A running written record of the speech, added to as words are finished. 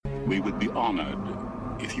We would be honored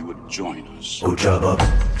if you would join us. Ojaba.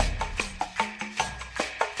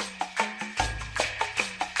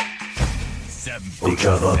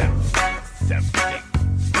 Ojaba.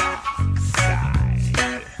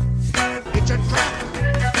 It's a trap.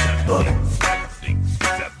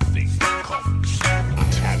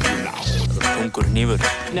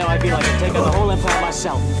 Now I feel like I'm taking the whole empire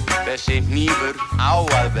myself. Þessi hnífur á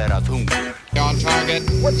að vera tungur. Stay on target.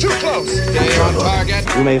 We're too close. Stay on target.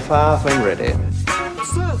 You may fire when ready.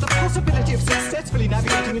 Sir, the possibility of successfully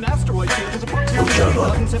navigating an asteroid field is approximately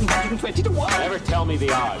 3,720 to 1. Never tell me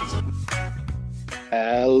the odds.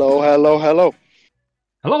 Hello, hello, hello.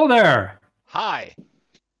 Hello there. Hi.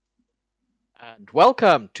 And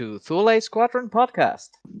welcome to Thule Squadron Podcast.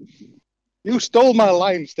 You stole my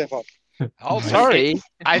line, Stefan. Oh, Sorry.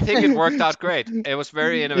 I think it worked out great. It was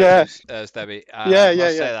very innovative, Stebby. Yeah.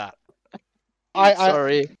 Say that.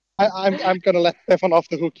 Sorry. I'm gonna let Stefan off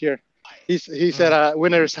the hook here. He's at a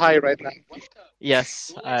winner's high right now.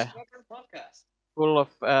 Yes. Full of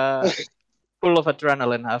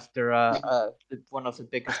adrenaline after one of the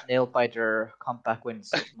biggest nail biter comeback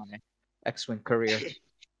wins of my X-Wing career.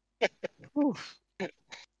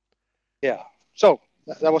 Yeah. So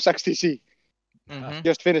that was XTC. Mm-hmm.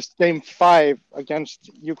 Just finished game 5 against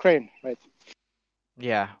Ukraine, right?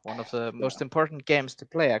 Yeah, one of the most important games to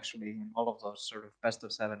play actually in all of those sort of best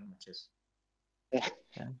of 7 matches.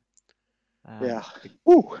 Yeah.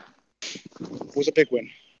 Woo! It was a big win.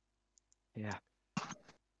 Yeah.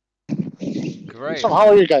 Great. So how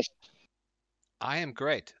are you guys? I am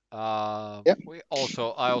great. Yep. I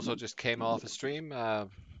also just came off a stream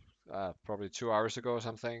probably 2 hours ago or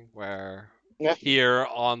something here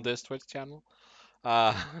on this Twitch channel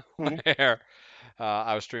where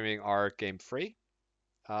I was streaming our game 3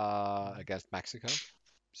 against Mexico.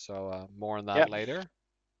 So more on that later.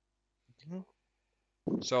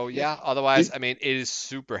 So yeah, otherwise, I mean, it is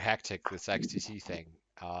super hectic, this XTC thing.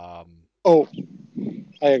 Oh,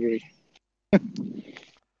 I agree.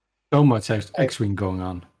 So much X-Wing going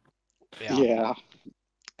on. Yeah.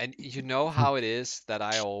 And you know how it is that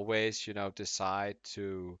I always, decide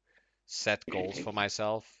to set goals for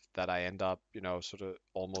myself that I end up, sort of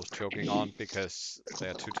almost choking on because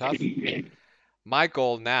they're too tough. My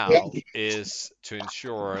goal now is to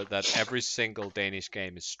ensure that every single Danish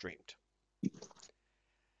game is streamed.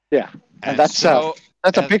 Yeah, and that's a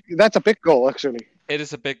big goal actually. It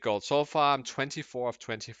is a big goal. So far, I'm 24 of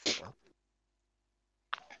 24.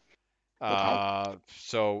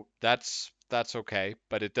 So that's okay,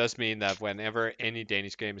 but it does mean that whenever any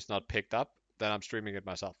Danish game is not picked up, then I'm streaming it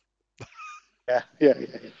myself. Yeah.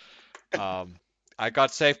 I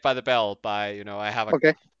got saved by the bell by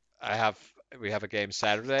we have a game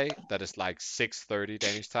Saturday that is like 6:30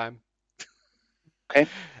 Danish time. Okay.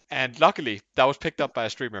 And luckily, that was picked up by a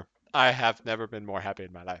streamer. I have never been more happy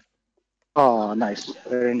in my life. Oh, nice.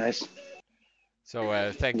 Very nice. So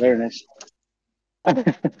thank you. Very nice.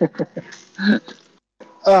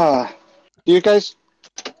 Do you guys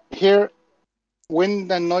hear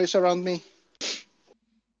wind and noise around me?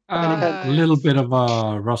 A little bit of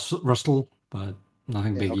a rustle, but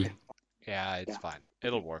nothing biggie. Okay. Yeah, it's fine.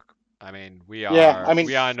 It'll work. I mean, we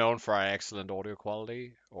are known for our excellent audio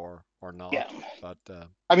quality, or not. Yeah. But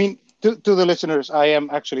I mean, to the listeners, I am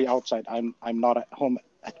actually outside. I'm not at home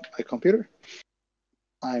at my computer.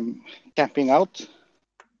 I'm camping out.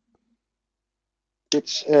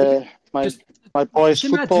 It's my boys'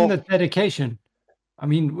 Just football. imagine the dedication. I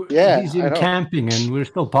mean, Yeah, he's I in know. camping and we're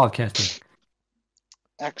still podcasting.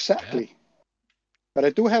 Exactly. Yeah. But I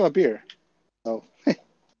do have a beer, so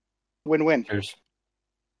win-win. Cheers.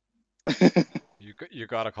 you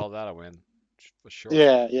gotta call that a win, for sure.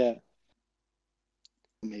 Yeah.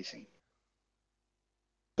 Amazing.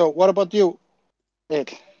 So, what about you,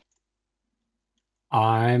 Ed?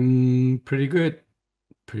 I'm pretty good.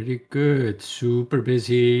 Super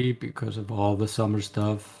busy because of all the summer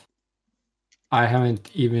stuff. I haven't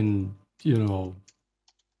even,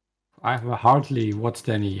 I have hardly watched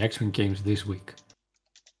any X-Wing games this week.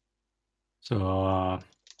 So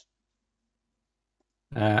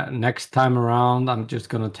next time around, I'm just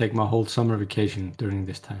gonna take my whole summer vacation during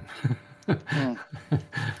this time,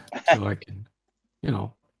 so I can,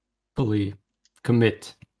 fully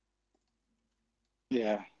commit.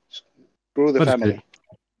 Yeah, screw the family.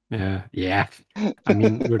 Yeah. I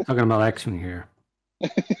mean, we're talking about X-Wing here.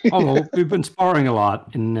 Although we've been sparring a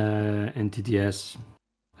lot in TTS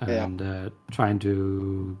and trying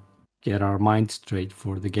to get our minds straight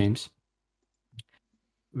for the games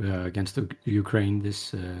against the Ukraine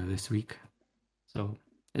this week. So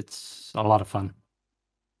it's a lot of fun.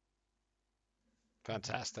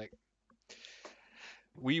 Fantastic.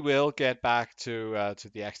 we will get back to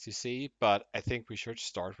the XTC, but I think we should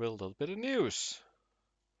start with a little bit of news.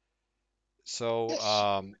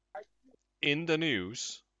 So, in the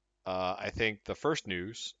news, I think the first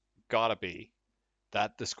news gotta be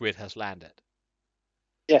that the squid has landed.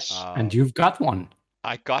 Yes. And you've got one.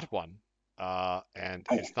 I got one, and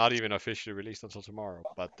it's not even officially released until tomorrow.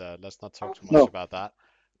 But let's not talk too much about that.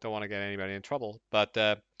 Don't want to get anybody in trouble. But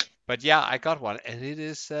yeah, I got one, and it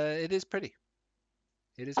is pretty.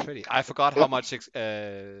 It is pretty. I forgot how much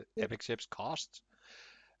Epic Ships cost.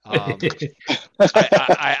 I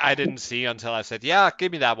didn't see until I said, "Yeah,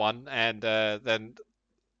 give me that one," and then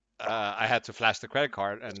I had to flash the credit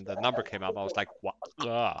card, and the number came up. I was like, "What?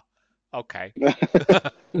 Okay."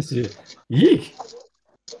 Yeek.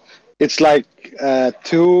 It's like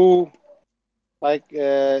 2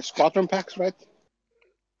 squadron packs, right?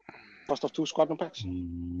 Cost of 2 squadron packs.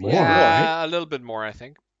 More, Yeah, right? a little bit more, I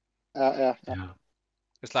think. Yeah.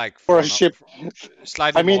 It's like For a 4 ship.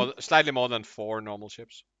 slightly more than 4 normal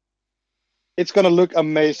ships. It's gonna look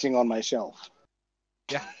amazing on my shelf.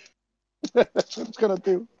 Yeah. That's what it's gonna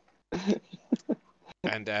do.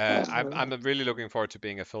 And I'm really looking forward to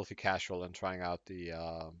being a filthy casual and trying out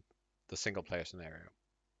the single player scenario.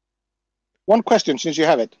 One question, since you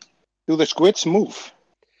have it: do the squids move?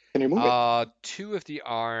 Can you move it? 2 of the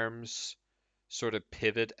arms sort of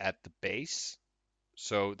pivot at the base,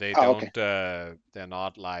 so they Oh, don't. okay. They're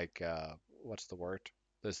not like what's the word?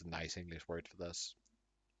 There's a nice English word for this.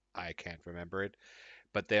 I can't remember it.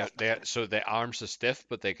 But they're so their arms are stiff,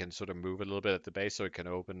 but they can sort of move a little bit at the base, so it can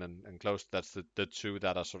open and close. That's the 2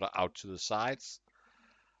 that are sort of out to the sides.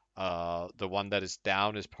 The one that is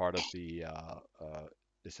down is part of the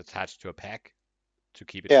is attached to a peg to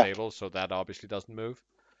keep it stable, so that obviously doesn't move.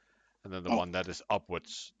 And then the one that is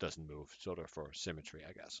upwards doesn't move, sort of for symmetry,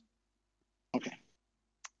 I guess. Okay.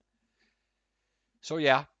 So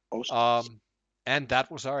yeah, Awesome. and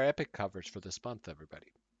that was our Epic coverage for this month,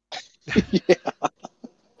 everybody.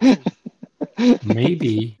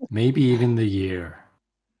 Maybe even the year.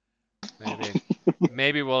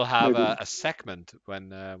 Maybe we'll have a segment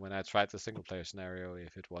when I tried the single player scenario,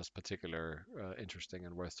 if it was particularly interesting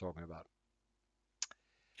and worth talking about.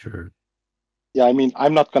 Sure. Yeah, I mean,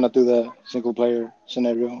 I'm not gonna do the single player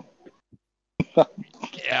scenario.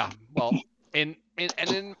 Yeah, well, in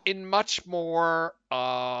much more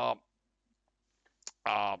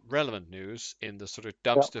relevant news, in the sort of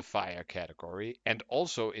dumpster fire category, and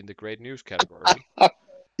also in the great news category,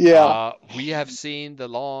 we have seen the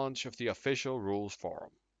launch of the official rules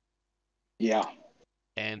forum. Yeah.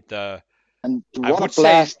 And what a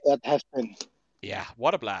blast that has been. Yeah,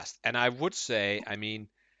 what a blast. And I would say, I mean,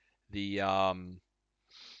 the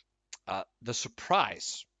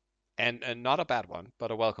surprise, and not a bad one,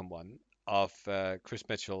 but a welcome one, of Chris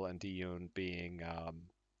Mitchell and Dioon being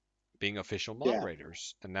official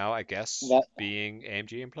moderators, and now I guess being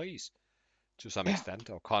AMG employees to some extent,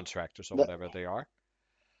 or contractors, or whatever they are.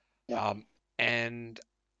 Yeah. And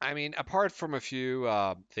I mean, apart from a few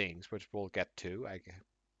things which we'll get to, I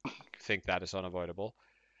think that is unavoidable.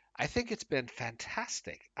 I think it's been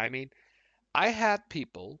fantastic. I mean, I had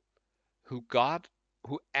people who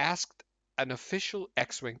asked an official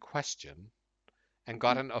X-Wing question and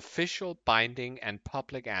got an official binding and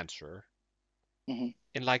public answer in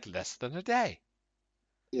like less than a day.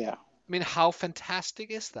 Yeah. I mean, how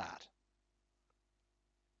fantastic is that?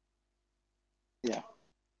 Yeah.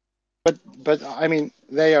 But I mean,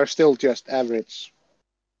 they are still just average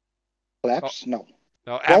flaps. No.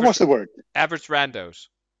 What was the word? Average randos.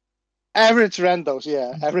 Average randos,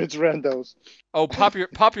 yeah. Average randos. Oh,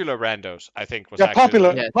 popular randos, I think was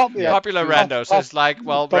popular. Popular randos is like,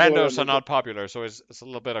 well, randos are not popular, so it's a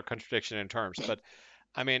little bit of contradiction in terms. But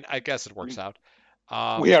I mean, I guess it works out.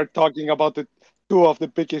 We are talking about the 2 of the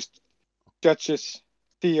biggest judges,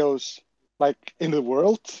 TOs, like in the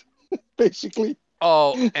world, basically.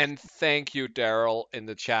 Oh, and thank you, Daryl, in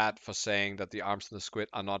the chat for saying that the arms of the squid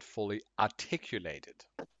are not fully articulated.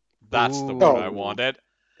 That's the word I wanted.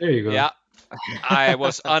 There you go. Yeah, I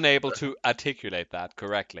was unable to articulate that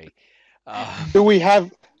correctly. Do we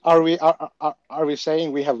have? Are we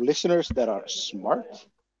saying we have listeners that are smart?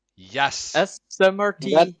 Yes.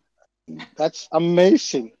 SMRT. That's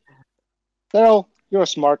amazing. Daryl, you're a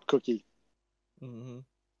smart cookie. Mm-hmm.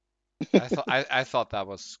 I thought that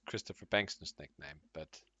was Christopher Bankston's nickname, but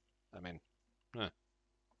I mean,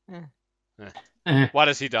 what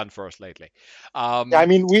has he done for us lately? Yeah, I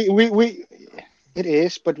mean, we it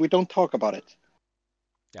is, but we don't talk about it.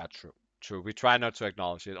 Yeah, true. We try not to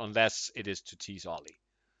acknowledge it unless it is to tease Ollie,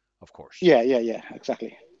 of course. Yeah,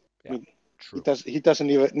 exactly. Yeah, true. He doesn't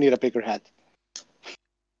need a bigger head.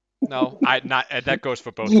 No, that goes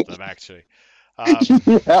for both of them actually.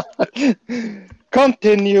 Yeah.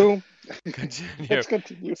 Continue. Continue. Let's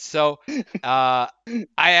continue. So, I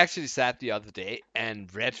actually sat the other day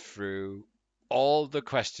and read through all the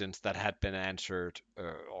questions that had been answered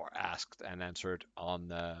or asked and answered on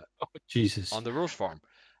the Jesus. on the rules form,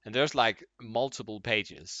 and there's like multiple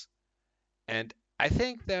pages, and I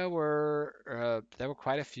think there were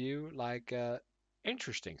quite a few like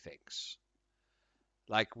interesting things.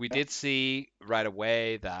 Like we did see right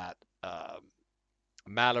away that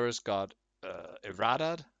Malorus got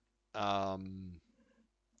errated,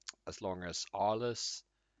 as long as Arliss.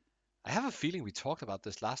 I have a feeling we talked about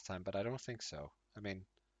this last time, but I don't think so. I mean,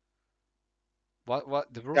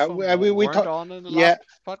 what the rules form we weren't on in the yeah.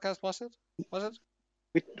 last podcast, was it? Was it?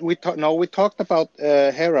 We talked about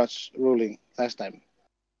Hera's ruling last time.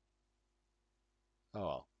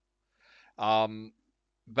 Oh well.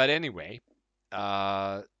 But anyway,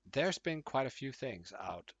 there's been quite a few things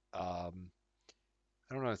out. I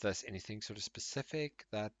don't know if there's anything sort of specific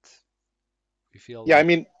that we feel Yeah, I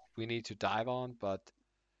mean, we need to dive on, but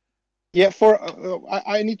yeah,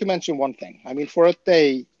 I need to mention one thing. I mean, for a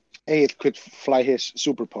day, Aid could fly his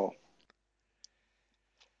Super Poe.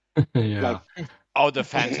 Yeah. Oh, the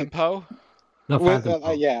Phantom Poe? The Phantom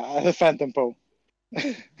Poe. Yeah, the Phantom Poe.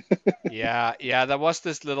 Yeah, there was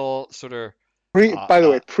this little sort of by the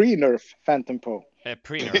way, pre-nerf Phantom Poe.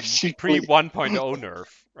 Pre-nerf, pre-1.0 nerf,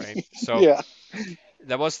 right? So yeah.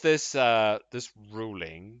 There was this this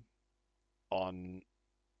ruling on,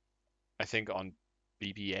 I think on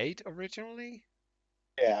BB-8 originally.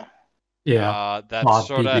 Yeah. Yeah. That's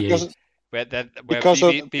sort of where because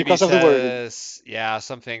of the wording. Yeah,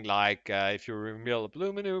 something like if you reveal a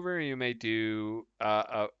blue maneuver, you may do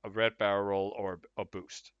a red barrel roll or a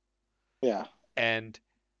boost. Yeah. And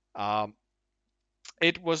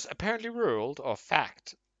it was apparently ruled or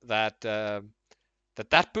fact that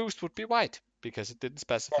that boost would be white because it didn't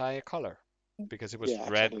specify a color, because it was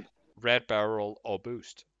red barrel roll or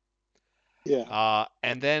boost. Yeah.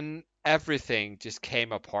 And then everything just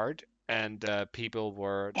came apart, and people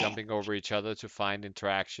were jumping over each other to find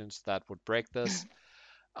interactions that would break this,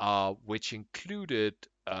 which included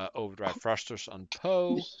overdrive thrusters on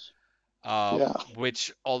Poe,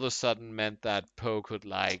 which all of a sudden meant that Poe could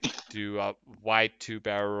like do a white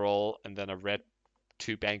 2-barrel roll and then a red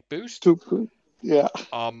 2-bank boost. Yeah.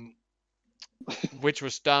 Which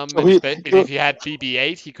was dumb. If he had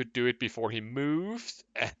BB-8, he could do it before he moved.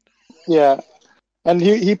 Yeah, and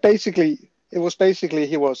he basically he was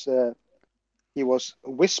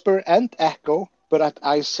Whisper and Echo, but at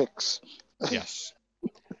I6. Yes,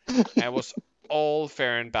 and it was all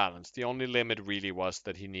fair and balanced. The only limit really was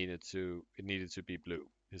that it needed to be blue,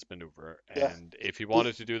 his maneuver, and if he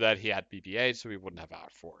wanted to do that, he had BB-8, so he wouldn't have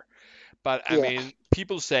R4. But I mean,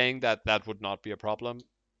 people saying that would not be a problem,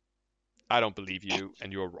 I don't believe you,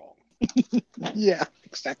 and you're wrong. Yeah,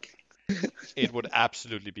 exactly. It would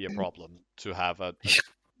absolutely be a problem to have a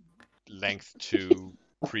length 2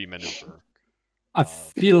 pre-maneuver. I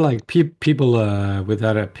feel like people with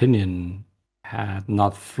that opinion had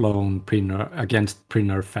not flown against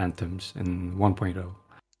pre-nerf Phantoms in 1.0.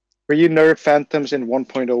 Were you nerf Phantoms in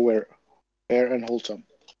 1.0 were fair and wholesome?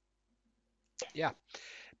 Yeah,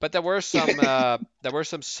 but there were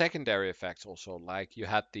some secondary effects also. Like you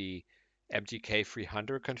had the MGK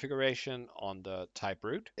 300 configuration on the type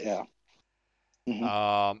root. Yeah.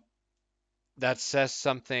 Mm-hmm. That says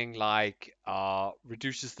something like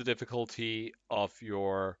reduces the difficulty of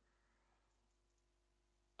your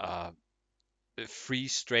free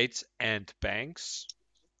straights and banks.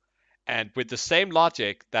 And with the same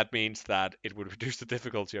logic, that means that it would reduce the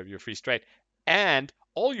difficulty of your free straight and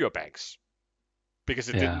all your banks, because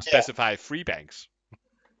it didn't specify free banks.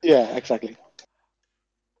 Yeah, exactly.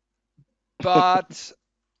 But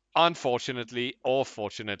unfortunately, or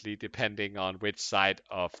fortunately, depending on which side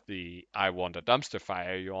of the I want a dumpster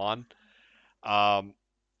fire you're on,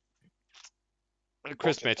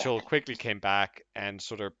 Chris Mitchell quickly came back and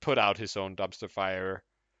sort of put out his own dumpster fire.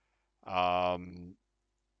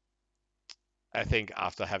 I think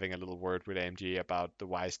after having a little word with AMG about the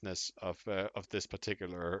wiseness of this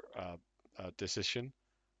particular decision,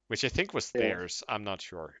 which I think was theirs. I'm not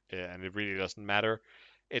sure, and it really doesn't matter.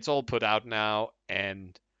 It's all put out now,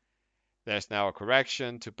 and there's now a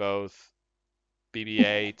correction to both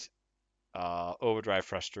BB-8, overdrive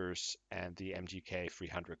thrusters, and the MGK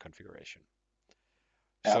 300 configuration.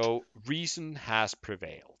 Yeah. So reason has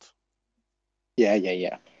prevailed.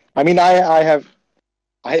 Yeah. I mean, I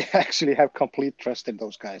actually have complete trust in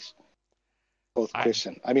those guys, both Chris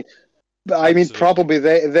and I mean, probably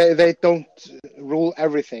they don't rule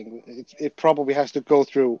everything. It probably has to go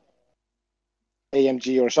through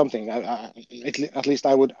AMG or something. At least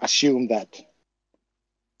I would assume that.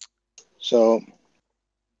 So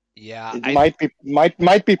Yeah, it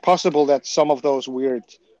might be possible that some of those weird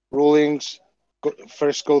rulings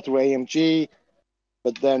first go through AMG,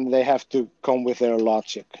 but then they have to come with their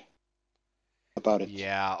logic about it.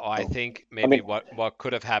 Yeah, or I think maybe what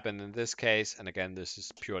could have happened in this case, and again, this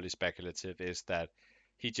is purely speculative, is that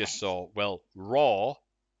he just saw, well, Raw,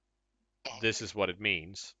 this is what it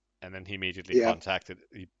means, and then he immediately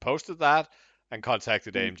he posted that and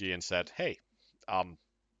contacted AMG and said, hey,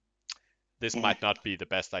 this might not be the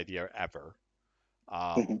best idea ever.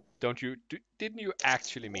 Didn't you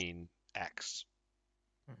actually mean X?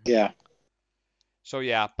 Yeah. So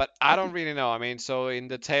yeah, but I don't really know. I mean, so in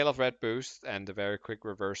the Tale of Red Boost and the very quick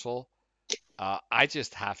reversal, I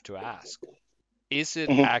just have to ask, is it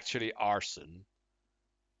actually arson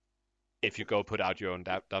if you go put out your own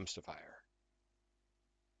dumpster fire?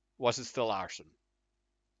 Was it still arson?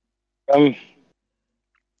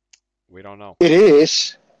 We don't know. It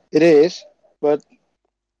is, but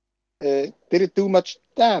did it do much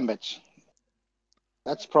damage?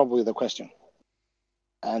 That's probably the question.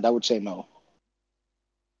 And I would say no.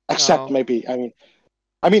 Except maybe, I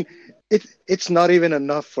mean, it's not even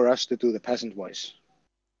enough for us to do the peasant voice.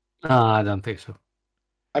 I don't think so.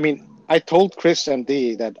 I mean, I told Chris and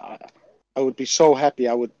Dee that I would be so happy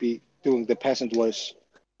I would be doing the peasant voice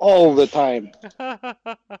all the time.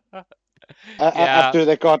 After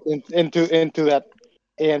they got into that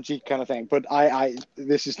AMG kind of thing. But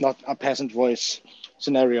this is not a peasant voice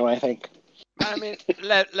scenario, I think. I mean,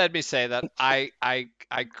 let me say that I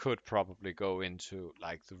could probably go into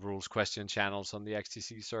like the rules question channels on the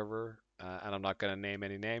XTC server, and I'm not going to name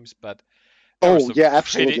any names, but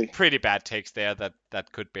absolutely, pretty bad takes there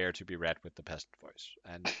that could bear to be read with the peasant voice,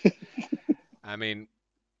 and I mean,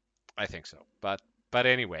 I think so, but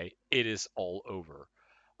anyway, it is all over.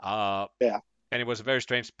 Yeah, and it was a very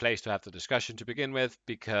strange place to have the discussion to begin with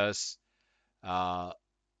because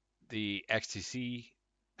the XTC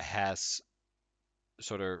has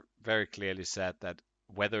sort of very clearly said that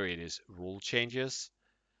whether it is rule changes,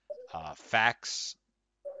 facts,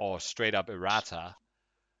 or straight up errata,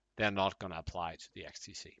 they're not going to apply to the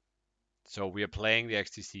XTC. So we are playing the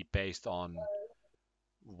XTC based on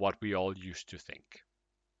what we all used to think.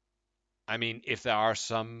 I mean, if there are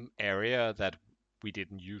some area that we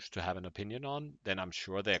didn't used to have an opinion on, then I'm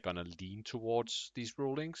sure they're going to lean towards these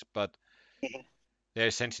rulings, but they're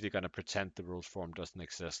essentially going to pretend the rules form doesn't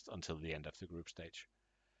exist until the end of the group stage.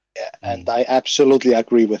 Yeah, and I absolutely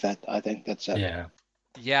agree with that. I think that's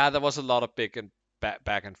Yeah, there was a lot of big and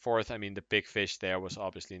back and forth. I mean, the big fish there was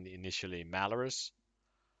obviously initially Malorus.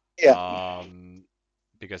 Yeah.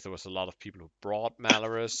 Because there was a lot of people who brought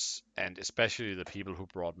Malorus, and especially the people who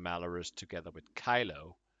brought Malorus together with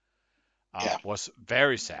Kylo. Was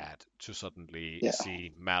very sad to suddenly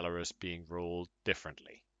see Malorus being ruled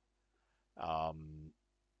differently.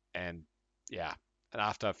 And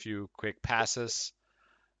after a few quick passes.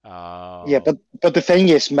 But the thing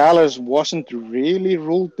is, Malorus wasn't really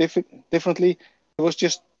ruled differently. It was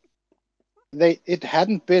just it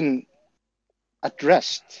hadn't been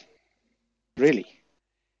addressed, really.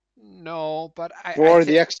 No, but for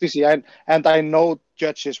the XTC, and I know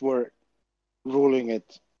judges were ruling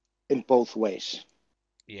it in both ways.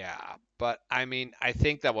 Yeah, but I mean, I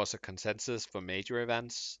think there was a consensus for major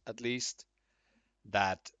events, at least,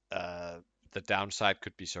 that the downside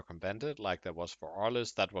could be circumvented, like there was for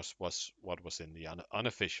Arliss. That was what was in the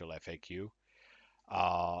unofficial FAQ.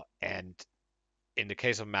 And in the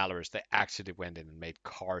case of Malorus, they actually went in and made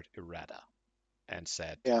card errata and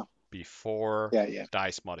said, before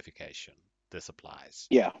dice modification, this applies.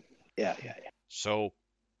 Yeah. So,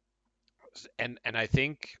 and I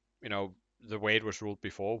think, the way it was ruled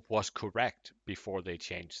before was correct before they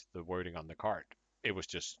changed the wording on the card. It was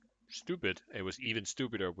just stupid. It was even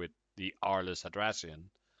stupider with the Arliss Hadrassian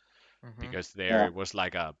because there was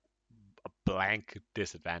like a blank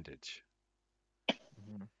disadvantage.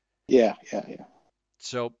 Yeah.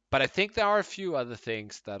 So, but I think there are a few other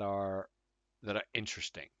things that are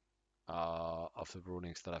interesting of the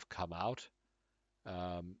rulings that have come out.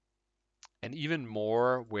 And even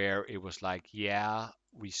more where it was like,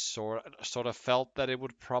 we sort of felt that it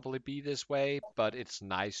would probably be this way, but it's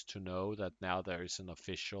nice to know that now there is an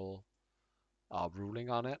official ruling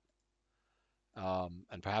on it.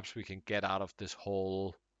 And perhaps we can get out of this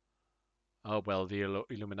whole, the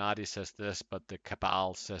Illuminati says this, but the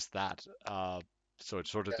Cabal says that. So it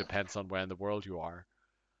sort of depends on where in the world you are.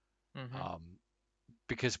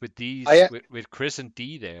 Because with these, with Chris and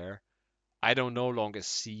Dee there, I don't no longer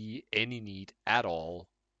see any need at all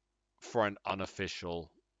for an unofficial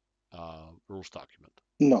rules document.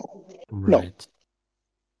 No, Right.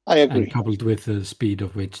 I agree. And coupled with the speed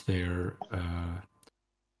of which they're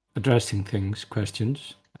addressing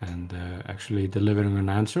questions, and actually delivering an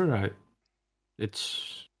answer,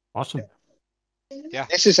 it's awesome. Yeah.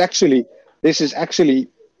 This is actually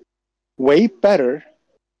way better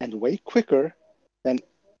and way quicker than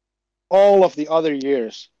all of the other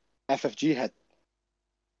years FFG had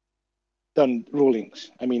done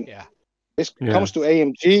rulings. I mean, Yeah. this comes to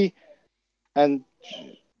AMG, and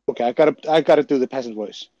okay, I gotta do the peasant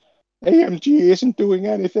voice. AMG isn't doing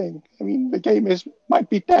anything. I mean, the game might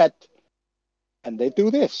be dead, and they do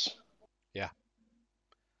this. Yeah.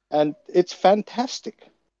 And it's fantastic.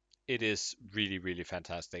 It is really, really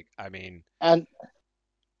fantastic. I mean, and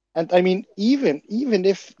I mean, even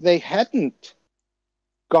if they hadn't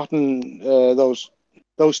gotten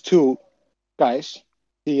those two guys,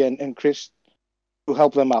 he and Chris, to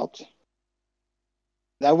help them out,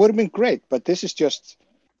 that would have been great. But this is just,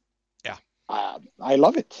 yeah, I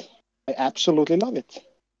love it. I absolutely love it.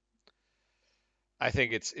 I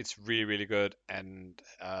think it's really, really good, and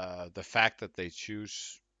the fact that they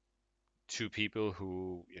choose two people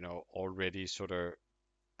who, you know, already sort of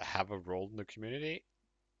have a role in the community,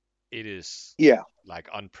 it is like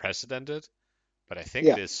unprecedented, but I think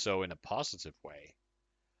it is so in a positive way.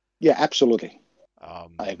 Yeah, absolutely. I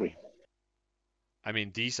agree. I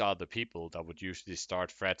mean, these are the people that would usually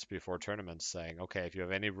start threads before tournaments saying, okay, if you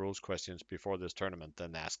have any rules questions before this tournament,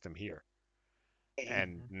 then ask them here.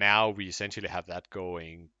 And now we essentially have that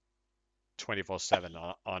going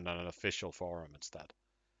 24/7 on an official forum instead.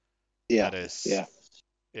 Yeah. That is,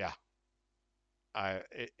 yeah.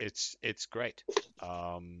 It's great.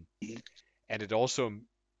 And it also,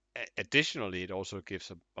 additionally, it also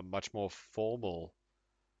gives a much more formal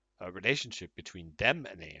relationship between them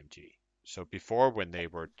and AMG. So before, when they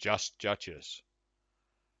were just judges,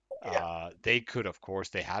 they could, of course,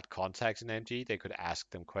 they had contacts in AMG. They could ask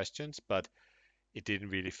them questions, but it didn't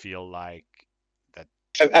really feel like that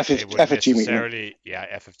they would necessarily,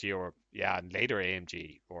 FFG or and later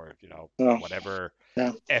AMG or whatever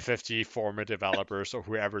FFG former developers or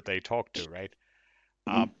whoever they talked to, right?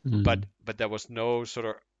 But there was no sort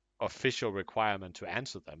of official requirement to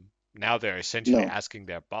answer them. Now they're essentially asking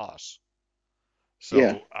their boss.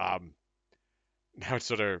 So now it's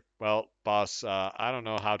sort of, well, boss, I don't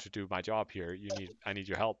know how to do my job here. I need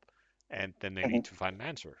your help, and then they need to find an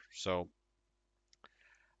answer. So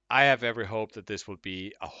I have every hope that this will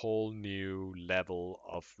be a whole new level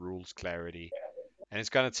of rules clarity. And it's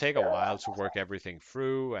going to take a while to work everything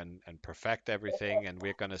through and perfect everything. And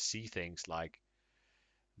we're going to see things like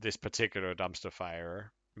this particular dumpster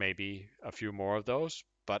fire, maybe a few more of those.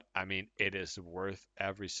 But, I mean, it is worth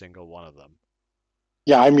every single one of them.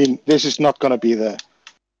 Yeah, I mean, this is not going to be the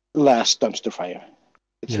last dumpster fire.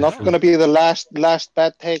 It's not going to be the last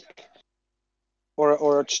bad take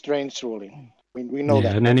or strange ruling. I mean, we know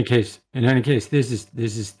that. In any case, this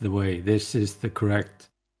is the way. This is the correct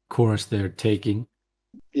course they're taking.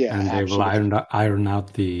 Yeah, and they will iron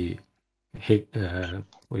out the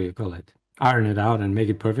what do you call it? Iron it out and make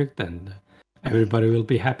it perfect, and everybody will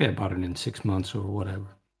be happy about it in 6 months or whatever.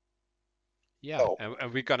 Yeah,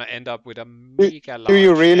 and we're gonna end up with a mega large. Do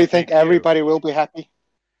you really think everybody will be happy?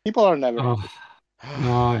 People are never happy.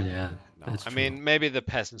 Oh yeah, that's true. I mean, maybe the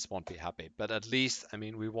peasants won't be happy, but at least, I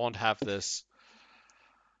mean, we won't have this.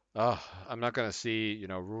 I'm not gonna see,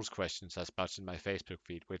 rules questions as much in my Facebook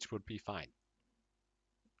feed, which would be fine.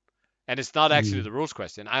 And it's not actually the rules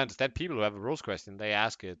question. I understand people who have a rules question, they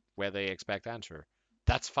ask it where they expect answer.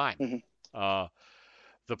 That's fine. The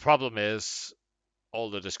problem is all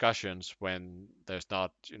the discussions when there's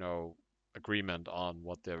not, agreement on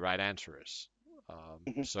what the right answer is.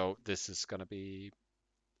 So this is going to be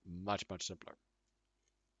much, much simpler.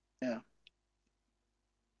 Yeah.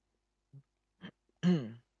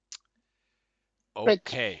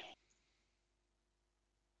 Okay.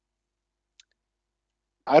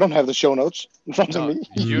 I don't have the show notes in front of me.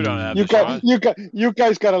 You don't have you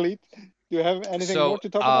guys got a lead. Do you have anything more to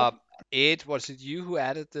talk about? Was it you who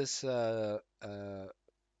added this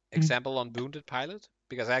example on Wounded Pilot?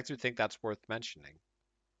 Because I actually think that's worth mentioning.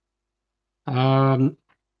 Oh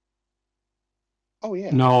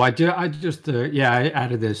yeah. No, I just I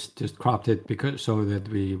added this, just cropped it so that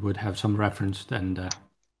we would have some reference and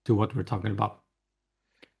to what we're talking about.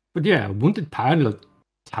 But yeah, Wounded Pilot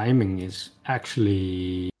timing is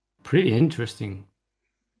actually pretty interesting.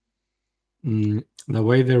 The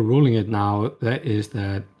way they're ruling it now is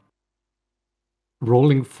that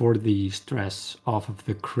rolling for the stress off of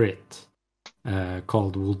the crit,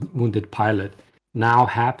 called Wounded Pilot, now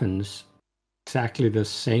happens exactly the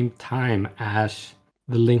same time as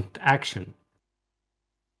the linked action.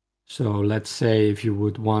 So let's say if you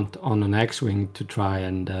would want on an X-Wing to try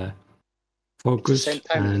and focus Same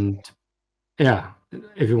time. and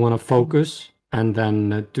if you want to focus and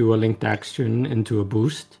then do a linked action into a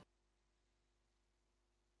boost,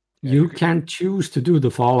 you can choose to do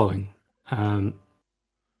the following.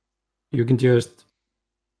 You can just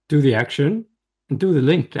do the action and do the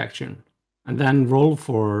linked action, and then roll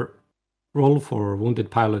for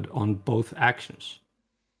wounded pilot on both actions,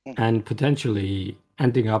 and potentially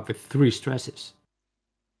ending up with 3 stresses.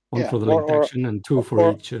 One for the linked action and 2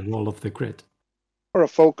 for each roll of the crit. Or a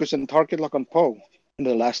focus and target lock on Poe in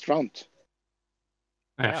the last round.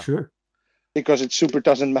 Yeah, sure. Because it super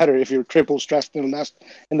doesn't matter if you're triple stressed in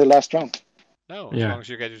the last round. No, as long as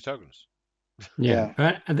you get your tokens.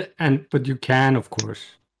 Yeah. But you can, of course,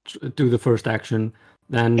 do the first action,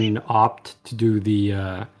 then opt to do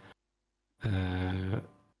the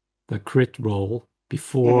crit roll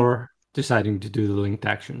before deciding to do the linked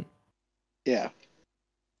action. Yeah.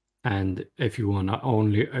 And if you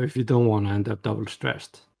don't want to end up double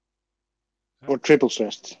stressed. Or triple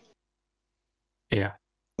stressed. Yeah.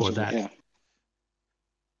 Or that. Yeah.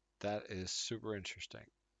 That is super interesting.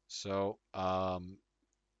 So, I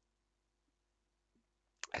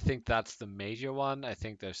think that's the major one. I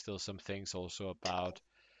think there's still some things also about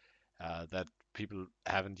that people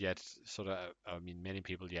haven't yet many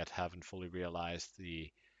people yet haven't fully realized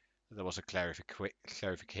there was a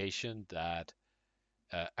clarification that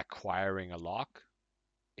acquiring a lock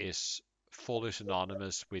is fully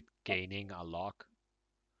synonymous with gaining a lock.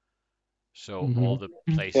 So all the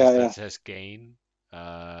places that says gain,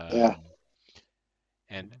 and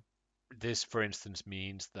this, for instance,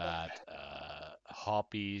 means that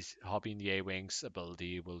Hoppy in the A-Wing's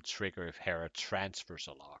ability will trigger if Hera transfers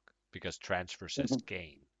a lock, because transfer says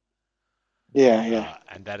gain.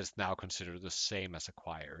 And that is now considered the same as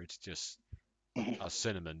acquire. It's just a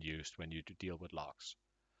synonym used when you deal with locks.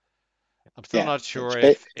 I'm still not sure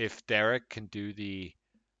if Derek can do the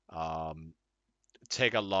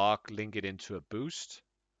take a lock, link it into a boost,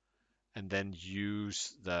 and then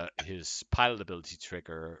use his pilot ability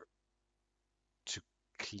trigger to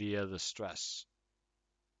clear the stress.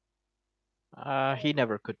 He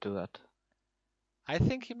never could do that. I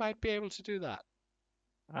think he might be able to do that.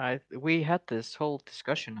 We had this whole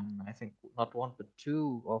discussion, and I think not 1 but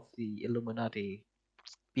 2 of the Illuminati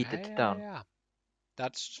beat it down. Yeah,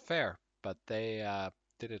 that's fair, but they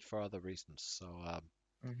did it for other reasons. So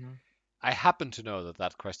I happen to know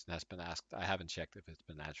that question has been asked. I haven't checked if it's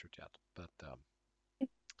been answered yet, but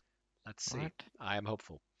let's see. Right. I am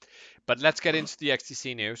hopeful. But let's get into the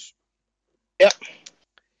XTC news. Yep.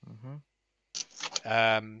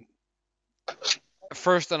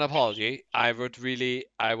 First, an apology. I would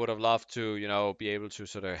have loved to, be able to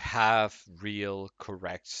sort of have real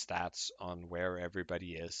correct stats on where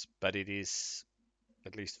everybody is, but it is,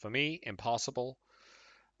 at least for me, impossible.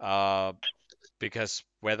 Because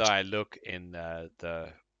whether I look in the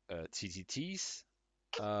TTTs,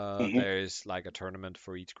 there is like a tournament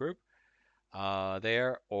for each group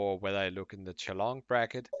there, or whether I look in the Chalong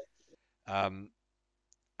bracket,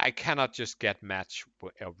 I cannot just get match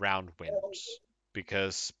round wins,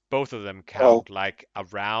 because both of them count like a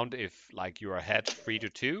round. If like you're ahead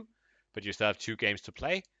 3-2, but you still have 2 games to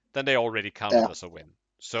play, then they already count as a win.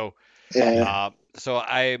 So so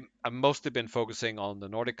I've mostly been focusing on the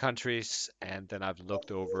Nordic countries, and then I've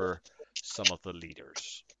looked over some of the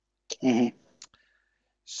leaders.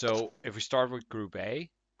 So if we start with Group A,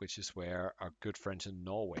 which is where our good friends in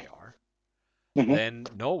Norway are, then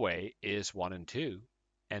Norway is 1 and 2,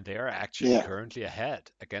 and they are actually currently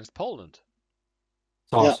ahead against Poland.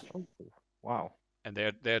 Awesome. Wow. And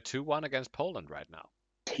they're 2-1 against Poland right now.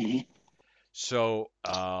 So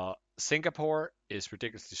Singapore is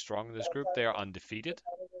ridiculously strong in this group. They are undefeated.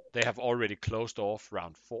 They have already closed off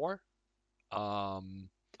round 4. And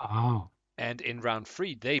in round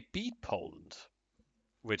 3, they beat Poland,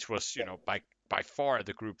 which was, by far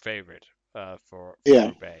the group favorite for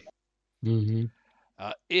Group A.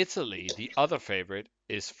 Italy, the other favorite,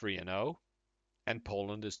 is 3-0, and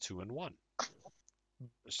Poland is 2-1.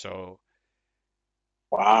 So,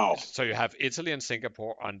 wow. So you have Italy and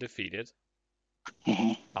Singapore undefeated.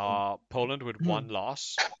 Poland with 1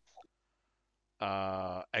 loss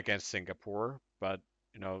against Singapore, but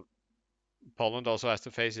Poland also has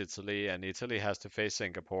to face Italy, and Italy has to face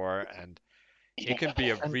Singapore, and it can be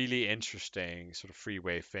a really interesting sort of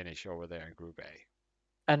freeway finish over there in Group A.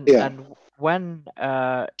 And when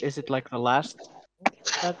is it like the last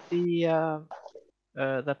that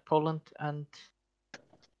that Poland and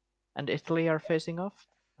Italy are facing off?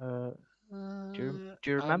 Do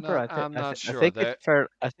you remember? I'm not I sure. think it's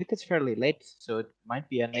I think it's fairly late, so it might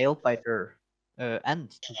be a nail biter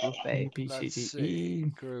end to Group A. B, C, Let's D, see. E.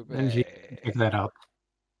 Group Let me see. A. Check that out.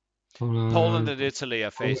 Poland and Italy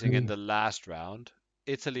are facing in the last round.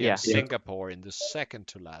 Italy Yeah. and Singapore in the second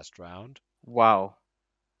to last round. Wow.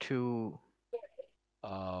 Two.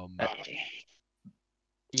 Yeah,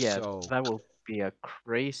 So- that will be a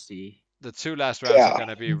crazy, The two last rounds Yeah. are going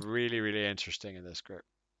to be really, really interesting in this group.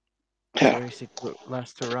 crazy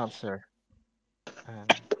last 2 rounds there.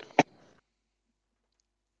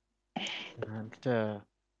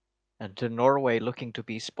 And Norway looking to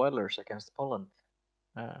be spoilers against Poland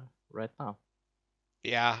right now.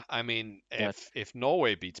 Yeah, I mean, But- if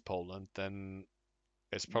Norway beats Poland, then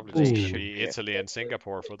it's probably They just going to should be get- Italy and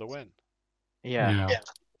Singapore for the win. Yeah.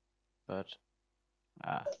 But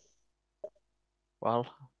well,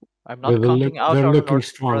 I'm not counting out they're our looking Nordic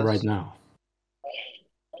strong brothers. right now.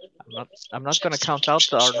 I'm not gonna count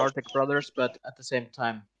out our Nordic brothers, but at the same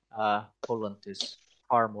time, Poland is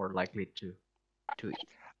far more likely to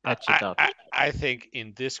patch it up. I think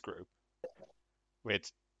in this group,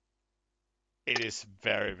 it is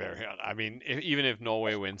very, very hard. I mean, even if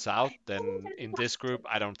Norway wins out, then in this group,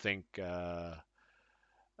 I don't think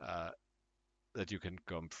that you can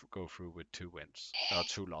go through with 2 wins or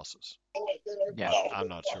 2 losses. Yeah. I'm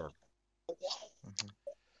not sure.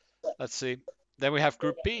 Let's see. Then we have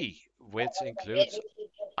Group B, which includes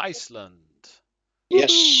Iceland.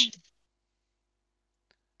 Yes.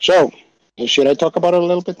 So, should I talk about it a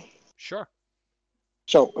little bit? Sure.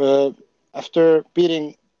 So, after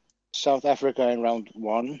beating South Africa in round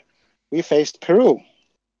 1, we faced Peru.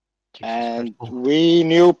 And we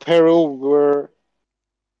knew Peru were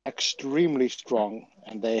extremely strong,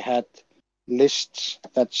 and they had lists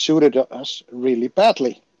that suited us really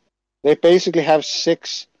badly. They basically have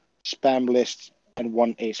 6 spam lists and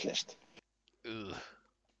 1 ace list. Ugh.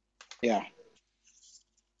 Yeah.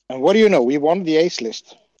 And what do you know? We won the ace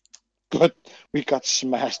list, but we got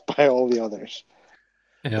smashed by all the others.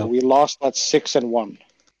 Yeah. So we lost at 6 and 1.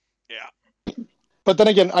 Yeah. But then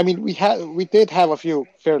again, I mean, we did have a few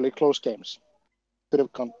fairly close games. Could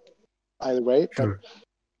have gone either way. Sure.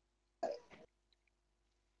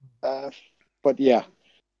 But yeah.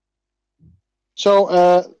 So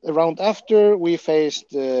a round after, we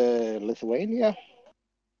faced Lithuania.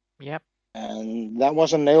 Yep. And that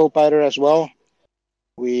was a nail biter as well.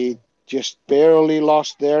 We just barely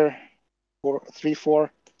lost there, 3-4.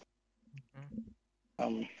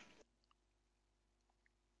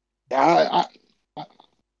 Yeah,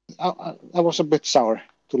 I was a bit sour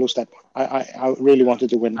to lose that one. I really wanted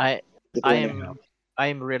to win. I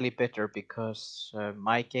am really bitter because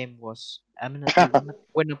my game was eminently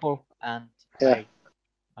winnable, and Yeah.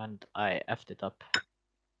 I effed it up.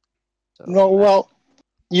 So, No, well,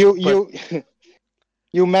 you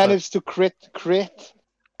managed to crit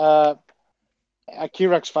a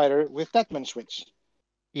Kirax fighter with Deadman switch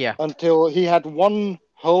yeah, until he had 1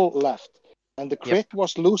 hull left, and the crit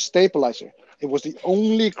was loose stabilizer. It was the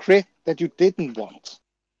only crit that you didn't want.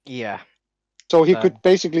 yeah, So he could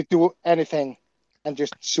basically do anything and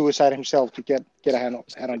just suicide himself to get a hand on.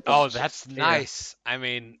 Oh, points. that's nice. I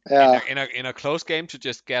mean, Yeah. in a close game to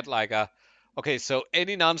just get like okay, so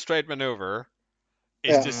any non-straight maneuver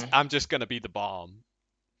is Yeah. I'm just gonna be the bomb.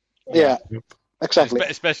 Yeah, exactly.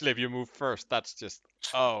 Especially if you move first, that's just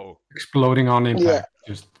Exploding on impact,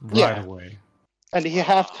 just right Yeah. away. And he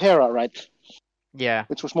halved Hera, right? yeah.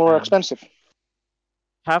 Which was more expensive.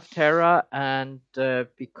 Half Terra, and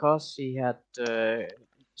because he had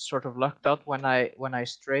sort of lucked out when I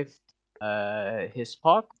strafed his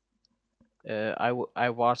POG, I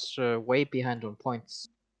was way behind on points,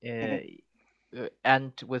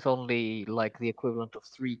 and with only like the equivalent of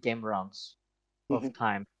 3 game rounds of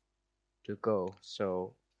time to go.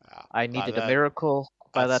 So I needed a miracle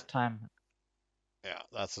by that time. Yeah,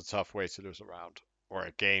 that's a tough way to lose a round or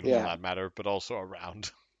a game Yeah. for that matter, but also a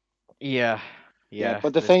round. Yeah.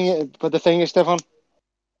 But the thing is, Stefan,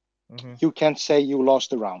 Mhm. you can't say you lost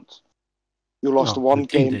the round. You lost No, one the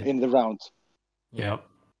team game did. in the round. Yeah.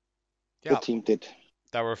 The team did.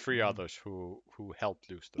 There were 3 others who helped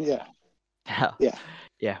lose the Yeah. Yeah.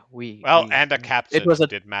 Yeah. And a captain It was who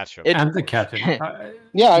did matchup. And the captain.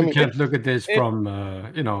 Yeah, I you mean, can't look at this from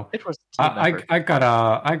It was a team effort. I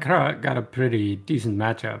got a pretty decent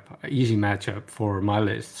matchup, easy matchup for my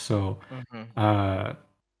list. So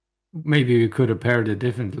maybe we could have paired it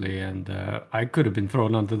differently, and I could have been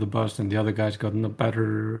thrown under the bus, and the other guys gotten a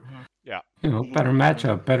better, better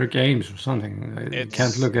matchup, better games or something. You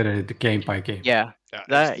can't look at it game by game. Yeah.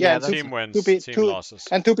 Team wins, team losses.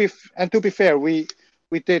 And to be fair, we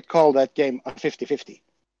did call that game a 50-50.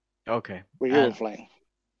 Okay. where you were And flying.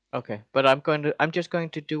 okay, but I'm just going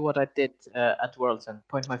to do what I did at Worlds and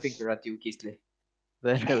point my finger at you, Gisli.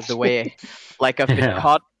 The way, like I've been Yeah.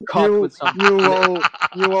 caught with some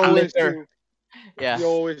You always litter. do. Yeah. You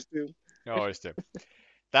always do. You always do.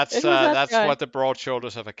 That's It was that that's guy. what the broad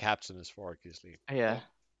shoulders of a captain is for, Gisli. Yeah.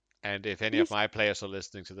 And if any of my players are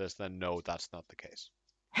listening to this, then no, that's not the case.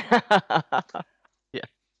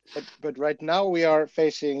 But right now we are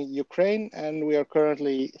facing Ukraine, and we are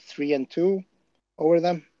currently 3-2 over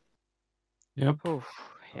them. Yep. Oof,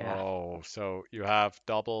 yeah. Oh, so you have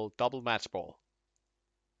double match ball.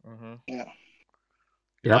 Mm-hmm. Yeah.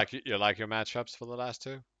 Yep. You like your matchups for the last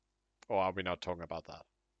two? Or are we not talking about that?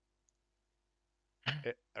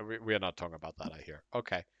 We are not talking about that, I hear.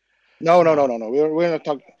 Okay. No. We're not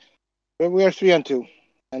talking. We are 3-2,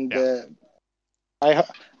 and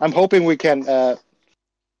I'm hoping we can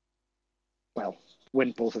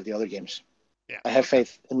win both of the other games. Yeah. I have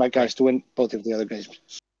faith in my guys to win both of the other games.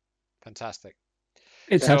 Fantastic.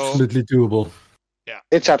 It's So- absolutely doable. Yeah.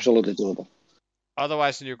 It's absolutely doable.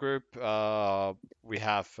 Otherwise, in your group, we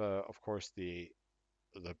have, of course, the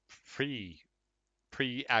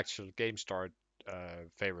pre actual game start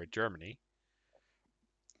favorite Germany,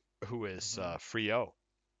 who is 3-0,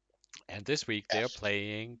 and this week they are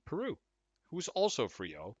playing Peru, who's also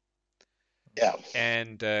 3-0. Yeah.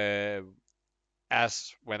 And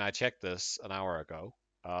as when I checked this an hour ago,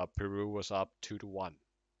 Peru was up 2-1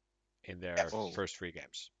 in their first 3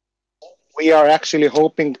 games. We are actually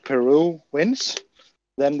hoping Peru wins.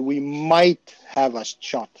 Then we might have a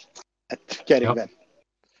shot at getting them.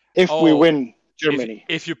 If we win Germany.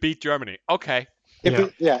 If you beat Germany. Okay.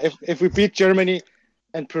 If we beat Germany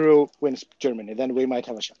and Peru wins Germany, then we might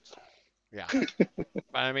have a shot. Yeah.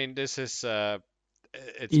 I mean, this is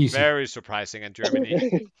it's Easy. very surprising, and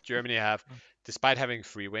Germany have, despite having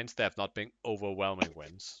 3 wins, they have not been overwhelming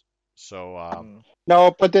wins. So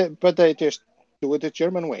No, but they just do it the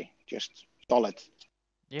German way, just solid.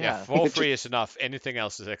 Yeah. 4-3 is enough. Anything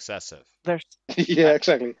else is excessive. There's Yeah,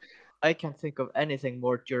 exactly. I can't think of anything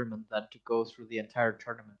more German than to go through the entire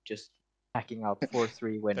tournament just packing out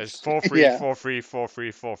 4-3 wins. There's 4-3, Yeah. 4-3,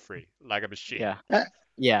 4-3, 4-3, like a machine. Yeah.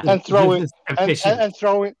 Yeah. And throwing This is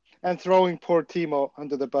efficient. and throwing poor Timo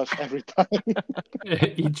under the bus every time.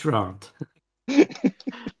 Each round.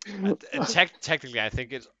 And technically, I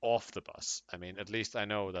think it's off the bus. I mean, at least I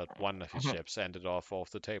know that one of his ships ended off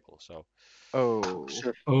the table. So. Oh.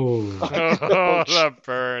 Oh. Oh, the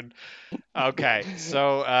burn. Okay,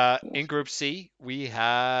 so in Group C we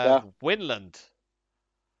have Winland.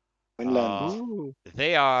 Finland.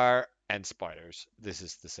 They are, and Spiders. This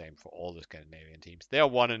is the same for all the Scandinavian teams. They are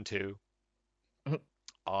 1-2.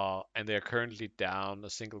 And they are currently down a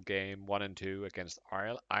single game, 1-2 against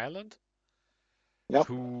Ireland. Yep.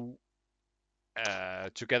 Who,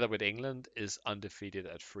 together with England, is undefeated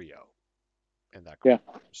at 3-0 in that group.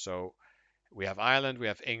 Yeah. So we have Ireland, we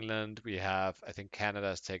have England, we have, I think Canada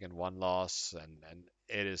has taken 1 loss, and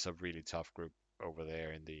it is a really tough group over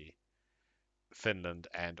there in the Finland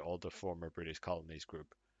and all the former British colonies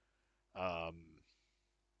group.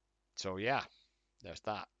 So yeah, there's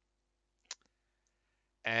that.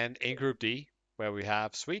 And in Group D, where we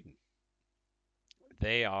have Sweden,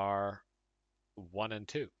 they are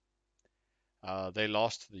 1-2. They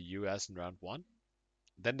lost to the US in round 1.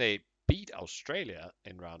 Then they beat Australia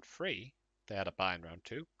in round 3. They had a bye in round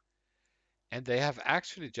 2. And they have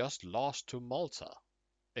actually just lost to Malta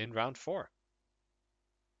in round 4.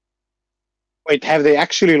 Wait, have they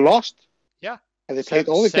actually lost? Yeah. Have they played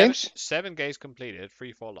all the games? 7 games completed,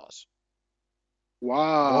 3-4 loss.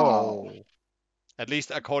 Wow. Whoa. At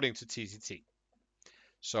least according to TTT.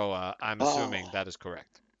 So I'm assuming that is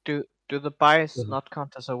correct. Do the bias not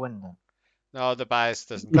count as a win then? No, the bias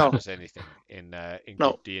doesn't No. count as anything in No.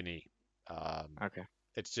 Group D and E. Okay.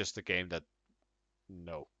 It's just a game that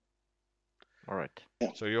no. All right.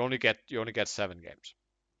 So you only get 7 games.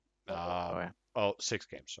 yeah. 6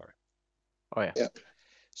 games. Sorry. Oh yeah. Yeah.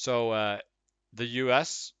 So the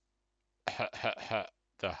US,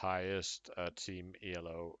 the highest team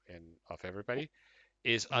ELO of everybody,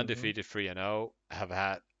 is undefeated 3-0. Have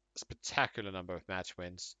had a spectacular number of match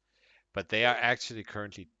wins, but they are actually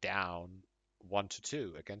currently down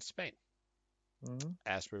 1-2 against Spain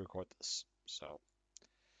as we record this. So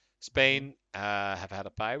Spain have had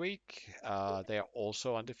a bye week. They are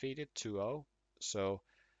also undefeated 2-0. So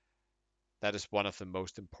that is one of the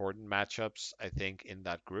most important matchups, I think, in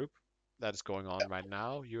that group that is going on right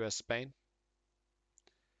now, US-Spain.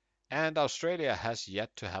 And Australia has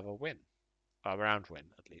yet to have a win, a round win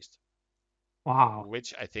at least. Wow.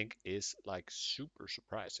 Which I think is like super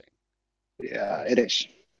surprising. Yeah, it is.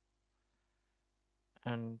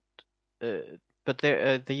 And but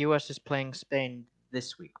the US is playing Spain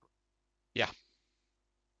this week. Yeah.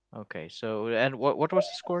 Okay, so and what was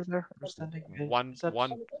the score there? Understanding? One, Is that-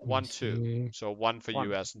 1-2. So 1 for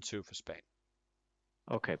One. US and 2 for Spain.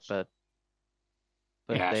 Okay, but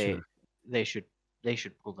Yeah, they sure. they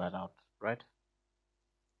should pull that out, right?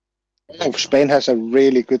 Oh, Spain has a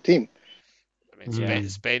really good team. I mean, Yeah.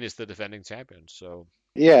 Spain is the defending champion, so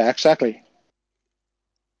Yeah, exactly.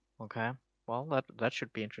 Okay. Well, that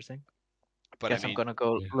should be interesting. but Guess I mean, I'm gonna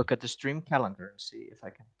go yeah. look at the stream calendar and see if I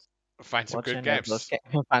can find some watch good any of those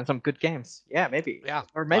games. find some good games. Yeah, maybe. Yeah,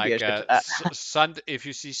 Or maybe like I should. Sunday. If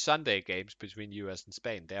you see Sunday games between US and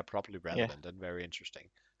Spain, they are probably relevant and very interesting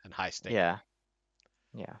and high stake. Yeah.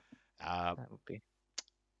 Yeah, Uh, that would be.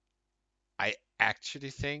 I actually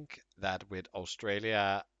think that with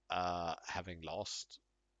Australia having lost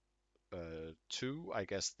 2, I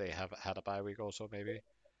guess they have had a bye week also maybe,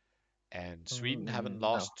 and Sweden having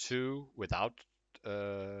No. lost 2 without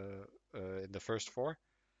in the first 4,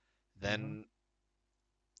 then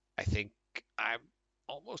I think I'm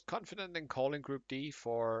almost confident in calling Group D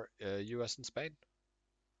for US and Spain.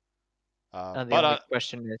 The But only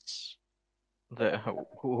question is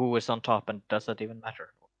who is on top, and does that even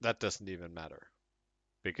matter? that doesn't even matter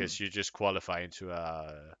because you just qualify into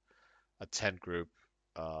a 10 group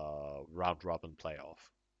round robin playoff.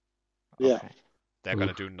 Yeah. Okay. They're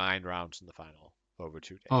gonna do 9 rounds in the final over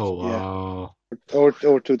 2 days. Oh Yeah. wow, Or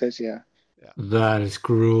 2 days, yeah. that is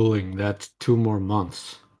grueling. That's 2 more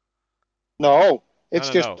months. No, it's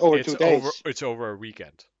No, just over it's 2 days. it's over a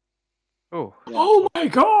weekend. Oh. Yeah. Oh my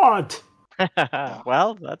god!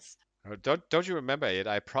 Well, that's Don't you remember it?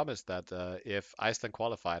 I promised that if Iceland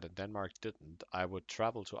qualified and Denmark didn't, I would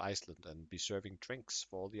travel to Iceland and be serving drinks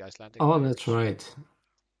for all the Icelandic Oh, players. that's right.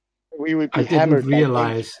 We would be I didn't hammered.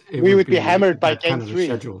 realize it we would be hammered by that kind game of a 3.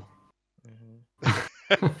 schedule.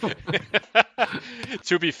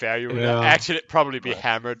 To be fair, you would Yeah. actually probably be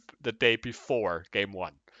hammered the day before game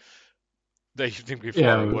 1. The evening before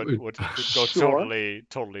Yeah, would go Sure.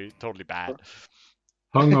 totally bad.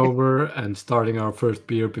 Hungover and starting our first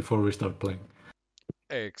beer before we start playing.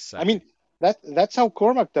 Exactly. I mean, that's how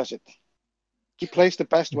Cormac does it. He plays the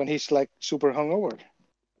best when he's like super hungover.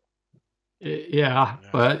 Yeah,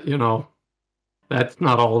 but you know, that's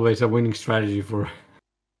not always a winning strategy for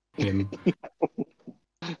him.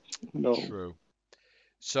 No. True.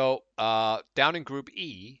 So down in Group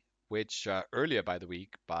E, which earlier by the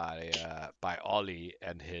week by Ollie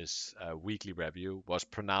and his weekly review was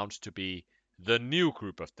pronounced to be the new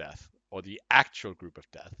group of death or the actual group of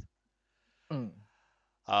death.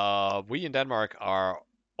 We in Denmark are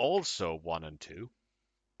also 1 and 2.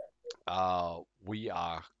 We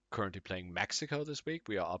are currently playing Mexico this week.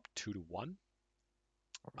 We are up 2-1.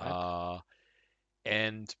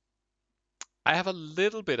 And I have a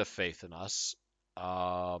little bit of faith in us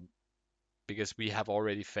because we have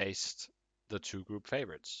already faced the 2 group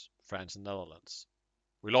favorites, France and Netherlands.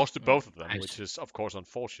 We lost to both of them, Nice. which is of course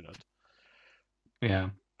unfortunate. Yeah.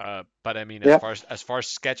 But I mean, Yeah. as far as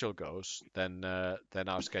schedule goes, then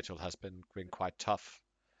our schedule has been quite tough.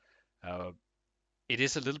 It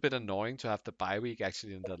is a little bit annoying to have the bye week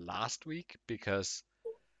actually in the last week because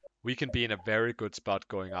we can be in a very good spot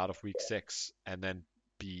going out of week 6 and then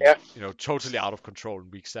be totally out of control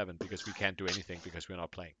in week 7 because we can't do anything because we're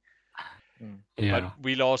not playing. Yeah. But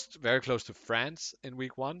we lost very close to France in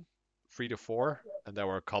week 1, 3-4, and there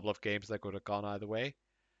were a couple of games that could have gone either way.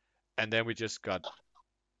 And then we just got,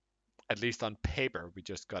 at least on paper, we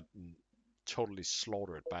just got totally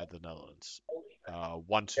slaughtered by the Netherlands.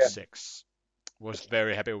 1-6. Was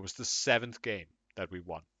very happy. It was the 7th game that we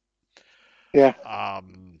won. Yeah.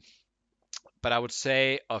 But I would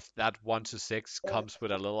say of that 1-6 comes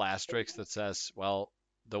with a little asterisk that says, well,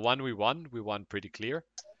 the one we won pretty clear.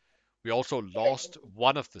 We also lost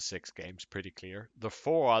one of the 6 games pretty clear. The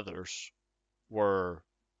 4 others were,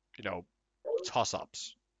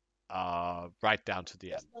 toss-ups right down to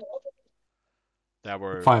the end. There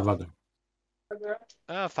were 5 other.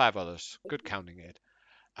 5 others. Good counting, Ed.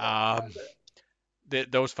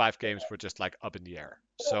 Those 5 games were just like up in the air.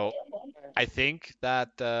 So I think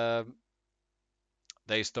that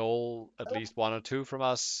they stole at least 1 or 2 from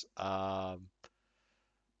us.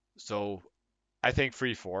 So I think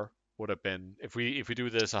 3-4 would have been, if we do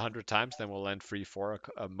this 100 times, then we'll end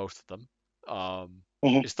 3-4 most of them.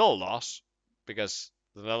 It's still a loss because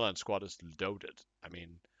the Netherlands squad is loaded. I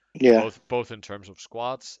mean, both in terms of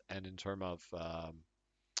squads and in terms of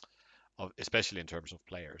especially in terms of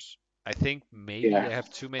players. I think maybe they have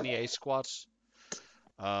too many A squads.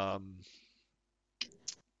 There's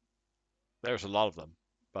a lot of them,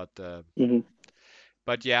 but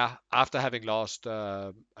But yeah, after having lost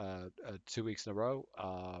 2 weeks in a row,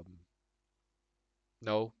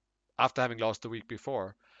 no, after having lost the week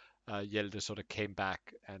before, Hjelte sort of came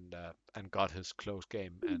back and got his close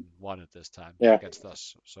game and won it this time Yeah. against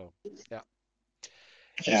us. So yeah.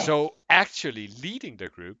 Yeah. So actually leading the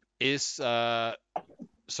group is sort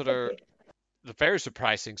of the very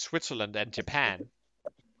surprising Switzerland and Japan,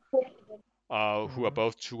 who are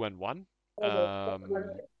both 2-1.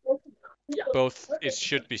 Both, it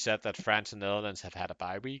should be said that France and Netherlands have had a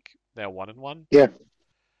bye week. They're 1-1. Yeah.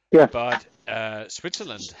 But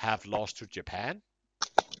Switzerland have lost to Japan.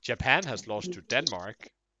 Japan has lost to Denmark.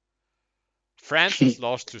 France has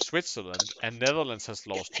lost to Switzerland, and Netherlands has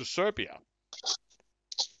lost to Serbia.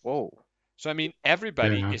 Whoa. So I mean,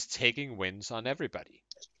 everybody Yeah. is taking wins on everybody.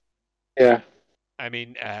 Yeah. I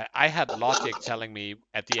mean, I had Logic telling me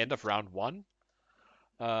at the end of round 1,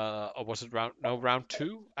 or was it round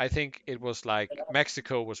 2? I think it was like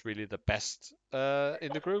Mexico was really the best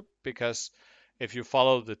in the group, because if you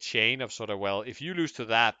follow the chain of sort of, well, if you lose to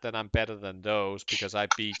that, then I'm better than those because I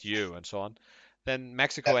beat you and so on, then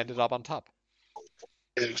Mexico ended up on top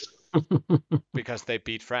because they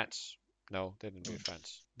beat France. No, they didn't beat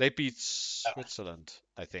France. They beat Switzerland,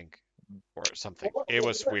 I think, or something. It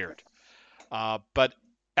was weird. But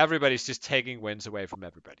everybody's just taking wins away from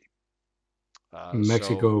everybody.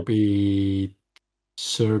 Mexico beat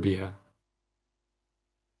Serbia.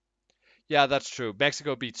 Yeah, that's true.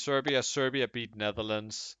 Mexico beat Serbia. Serbia beat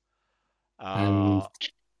Netherlands. And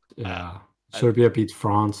Serbia beat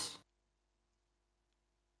France.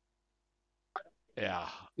 Yeah.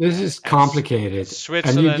 This is complicated.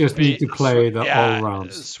 Switzerland and you just need to play all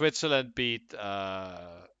rounds. Switzerland beat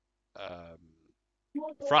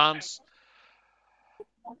France.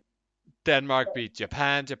 Denmark beat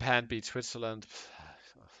Japan. Japan beat Switzerland.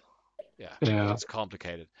 Yeah. It's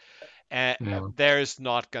complicated. There is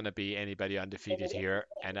not going to be anybody undefeated here,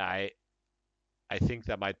 and I think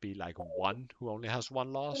there might be like one who only has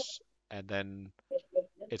one loss, and then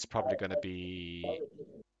it's probably going to be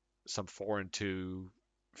some 4-2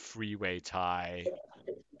 freeway tie,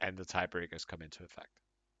 and the tiebreakers come into effect.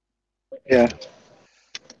 Yeah.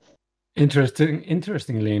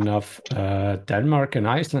 Interestingly enough, Denmark and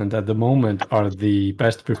Iceland at the moment are the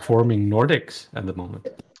best performing Nordics at the moment.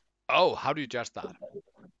 Oh, how do you judge that?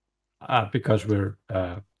 Because we're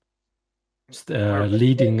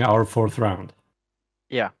leading our fourth round.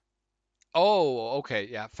 Yeah. Oh, okay.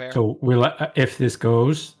 Yeah, fair. So we'll if this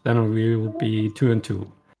goes, then we will be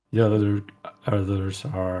 2-2. The others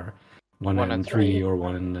are 1-3 or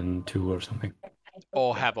 1-2 or something.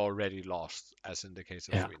 Or have already lost, as in the case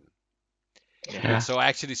of Sweden. Yeah. So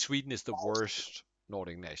actually, Sweden is the worst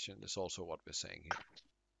Nordic nation. Is also what we're saying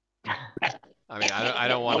here. I mean, I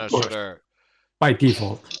don't want to sort of by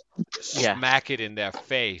default smack it in their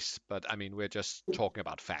face, but I mean, we're just talking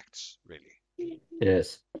about facts, really.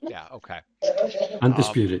 Yes. Yeah. Okay.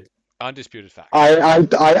 Undisputed. Undisputed facts.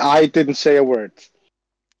 I didn't say a word.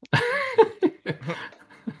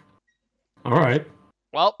 All right.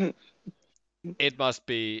 Well, it must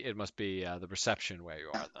be the reception where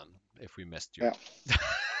you are then. If we missed you. Yeah.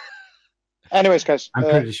 Anyways, guys, I'm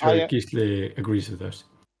pretty sure Gisli agrees with us.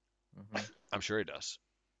 I'm sure he does.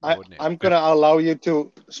 I'm gonna allow you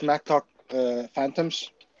to smack talk Phantoms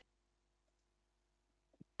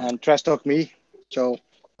and trash talk me. So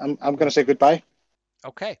I'm gonna say goodbye.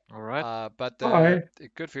 Okay. All right. But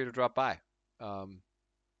good for you to drop by. Was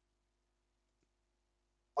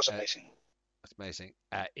amazing. That's amazing.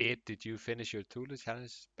 Ed, did you finish your Thule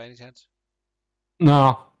challenge by any chance?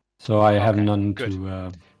 No. So I have none good.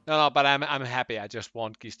 to. No, but I'm happy. I just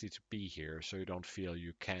want Gisli to be here, so you don't feel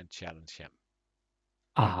you can't challenge him.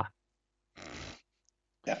 Yeah.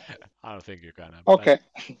 I don't think you're gonna. Okay.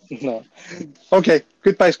 No. Okay.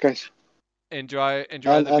 Goodbye, guys. Enjoy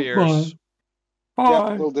the beers. Bye.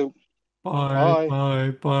 Yeah, we'll do.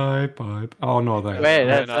 Bye. Bye. Oh no, that's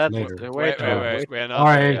later. Wait. We're not.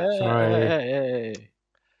 Sorry.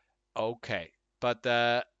 Okay, but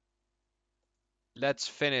let's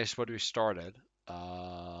finish what we started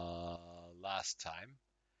last time.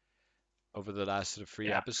 Over the last sort of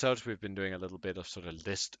 3 episodes, we've been doing a little bit of sort of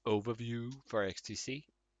list overview for XTC.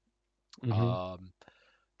 Mm-hmm.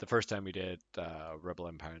 The first time we did Rebel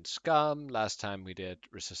Empire and Scum. Last time we did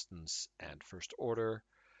Resistance and First Order.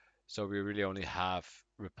 So we really only have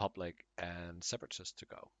Republic and Separatists to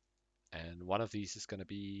go. And one of these is going to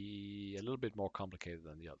be a little bit more complicated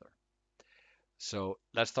than the other. So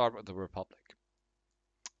let's start with the Republic.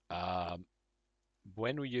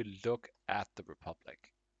 When you look at the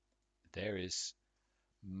Republic, there is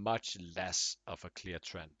much less of a clear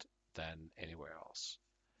trend than anywhere else.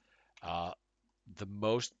 the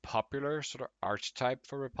most popular sort of archetype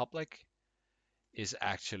for Republic is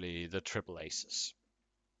actually the triple aces.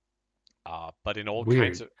 But in all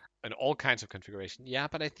Weird. kinds of configuration. Yeah,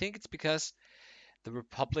 but I think it's because the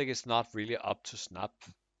Republic is not really up to snuff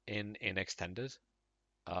in extended.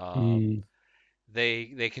 Mm,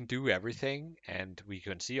 They can do everything, and we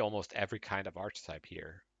can see almost every kind of archetype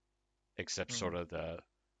here, except sort of the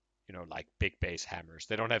like big base hammers.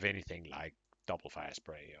 They don't have anything like double fire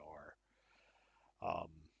spray or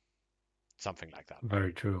something like that, right?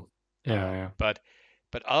 very true. Yeah, yeah. But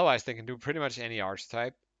otherwise, they can do pretty much any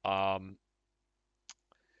archetype. Um,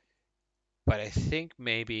 but I think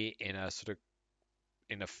maybe in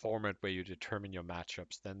a format where you determine your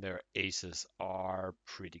matchups, then their aces are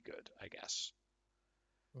pretty good, I guess.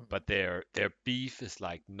 But their beef is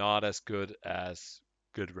like not as good as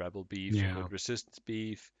good rebel beef or Yeah. good resistance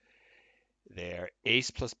beef. Their ace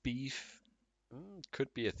plus beef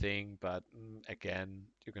could be a thing, but again,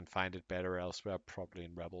 you can find it better elsewhere, probably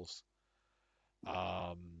in rebels,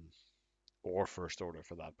 or first order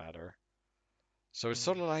for that matter. So it's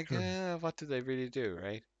sort of like, Sure. what do they really do,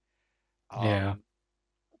 right? Yeah.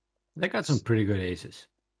 They got some pretty good aces.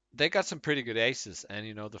 They got some pretty good aces,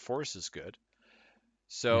 and the force is good. Yeah.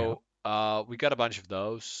 So we got a bunch of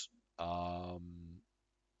those.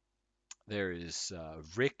 There is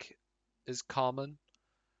Rick is common.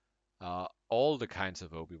 All the kinds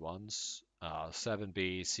of Obi-Wans,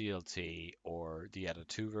 7B, CLT, or the Edda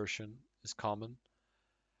 2 version is common.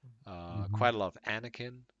 Quite a lot of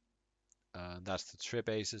Anakin. That's the trip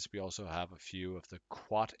aces. We also have a few of the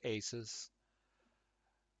quad aces,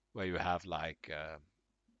 where you have like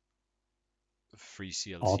free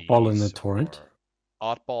Oddball in the CLTs torrent.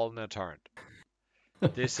 or oddball in the torrent.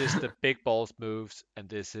 This is the big balls moves, and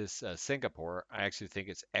this is Singapore. I actually think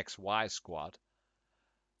it's XY squad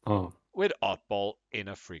Oh, with oddball in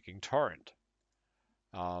a freaking torrent.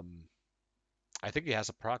 I think he has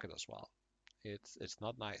a procket as well. It's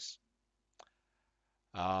not nice.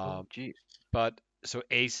 Oh, jeez. But so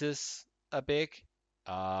aces are big.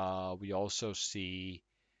 We also see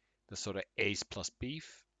the sort of ace plus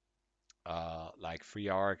beef, like free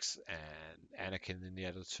arcs and Anakin in the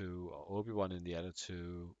other two, or Obi-Wan in the other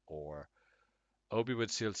two, or Obi with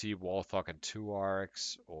CLT, Warthog and 2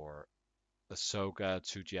 arcs, or Ahsoka,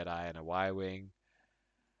 2 Jedi and a Y-wing.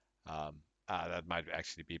 That might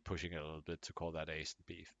actually be pushing it a little bit to call that ace and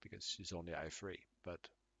beef because she's only I3. But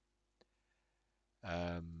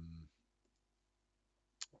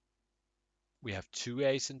we have 2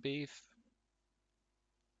 ace and beef,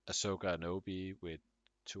 Ahsoka and Obi with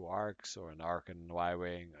 2 arcs or an arc and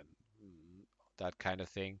Y-wing and that kind of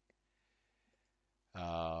thing.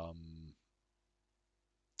 And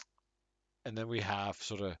then we have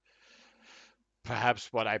sort of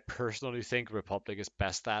perhaps what I personally think Republic is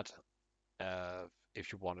best at,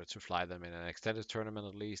 if you wanted to fly them in an extended tournament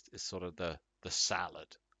at least, is sort of the salad,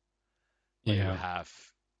 where you yeah. have,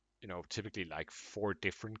 typically like 4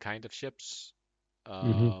 different kind of ships.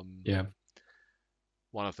 Yeah.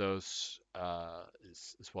 One of those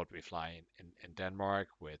is what we fly in Denmark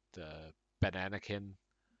with Bananakin,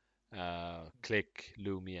 Click,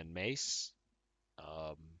 Lumi, and Mace.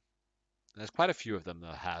 There's quite a few of them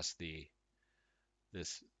that has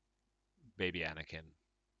this baby Anakin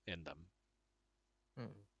in them.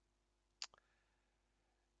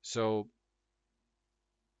 So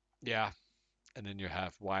yeah, and then you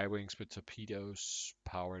have Y-wings with torpedoes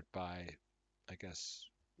powered by, I guess,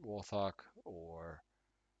 Warthog or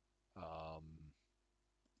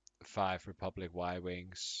 5 Republic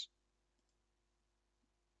Y-wings.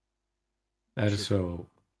 That is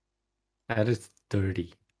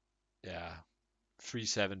dirty. Yeah. 3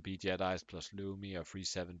 7B Jedis plus Lumi, or 3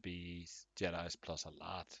 7B Jedis plus a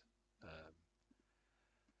lot.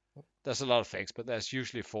 There's a lot of things, but there's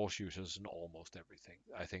usually force users in almost everything.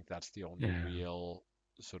 I think that's the only real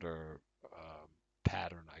sort of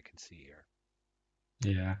pattern I can see here.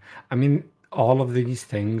 Yeah. I mean, all of these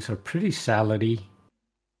things are pretty salady,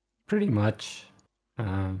 pretty much.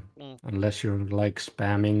 Unless you're like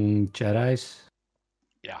spamming Jedis.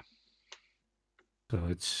 Yeah. So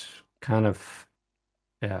it's kind of,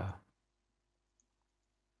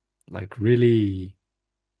 like really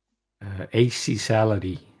AC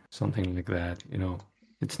salady, something like that.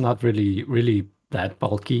 It's not really that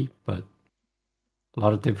bulky, but a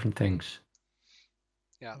lot of different things.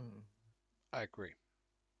 Yeah, I agree.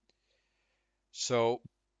 So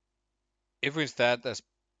if we instead, there's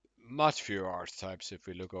much fewer archetypes if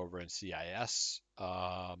we look over in CIS.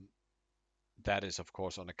 That is, of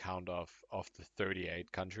course, on account of the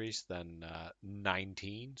 38 countries, then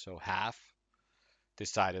 19, so half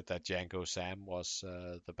decided that Django Sam was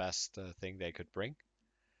the best thing they could bring.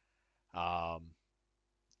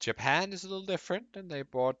 Japan is a little different, and they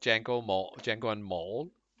brought Django and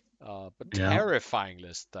Maul, but Yeah. terrifying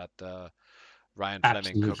list that Ryan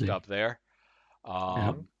Fleming cooked Absolutely. up there.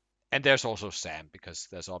 Yeah. And there's also Sam, because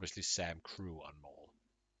there's obviously Sam Crew on Maul.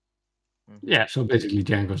 Yeah, so basically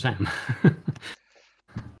Django Sam.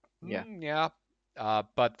 Yeah. Yeah.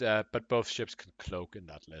 But both ships can cloak in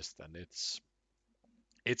that list, and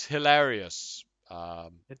it's hilarious.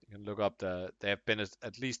 You can look up they have been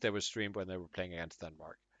at least they were streamed when they were playing against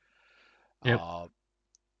Denmark. Yep.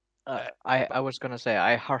 I was gonna say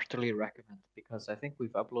I heartily recommend, because I think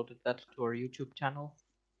we've uploaded that to our YouTube channel.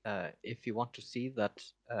 If you want to see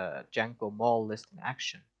that Django Maul list in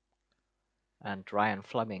action, and Ryan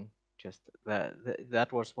Fleming, just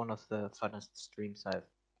that was one of the funnest streams I've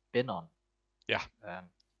been on. Yeah.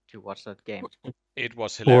 To watch that game. It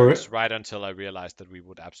was hilarious right until I realized that we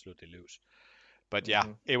would absolutely lose. But yeah,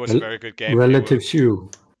 it was a very good game. Relative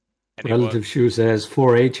Shoe says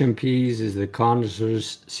 4 HMPs is the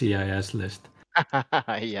Connoisseurs CIS list.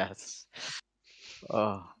 Yes.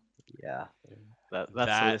 Oh, yeah. That's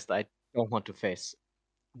a list I don't want to face.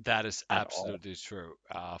 That is absolutely true.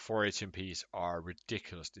 4 HMPs are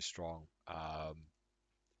ridiculously strong.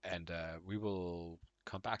 And we will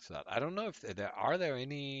come back to that. I don't know if there are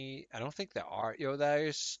any. I don't think there are.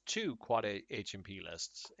 There's 2 quad HMP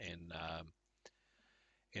lists in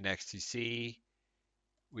XTC.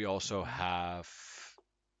 We also have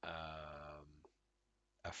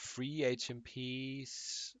a free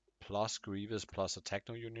HMPs plus Grievous plus a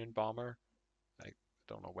Techno Union bomber. I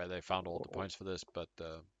don't know where they found all the points for this, but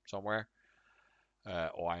somewhere,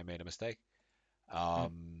 or I made a mistake.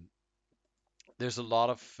 There's a lot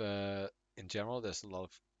of in general. There's a lot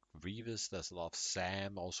of Grievous. There's a lot of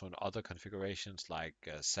Sam, also in other configurations like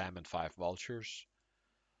Sam and 5 Vultures.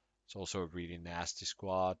 It's also a really nasty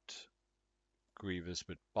squad. Grievous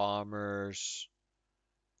with bombers.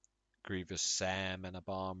 Grievous Sam and a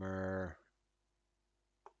bomber.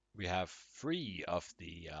 We have 3 of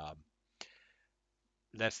the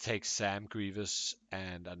let's take Sam, Grievous,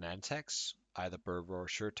 and a Nantex, either Berber or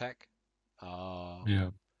SureTech.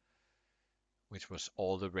 Yeah. Which was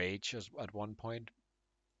all the rage at one point.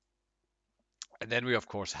 And then we, of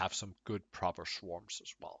course, have some good proper swarms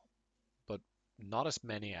as well. But not as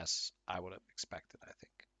many as I would have expected, I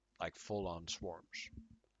think. Like full-on swarms.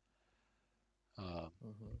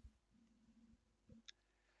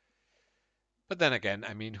 But then again,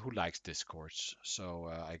 I mean, who likes discords? So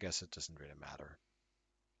I guess it doesn't really matter.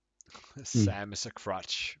 Sam is a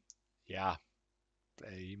crutch. Yeah,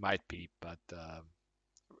 he might be, but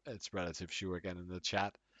it's relative shoe again in the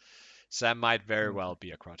chat. Sam might very well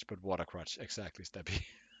be a crutch, but what a crutch exactly, Steppy.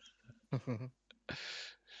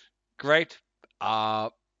 Great.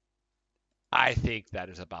 I think that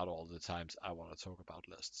is about all the times I want to talk about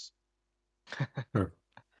lists. Sure.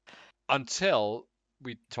 Until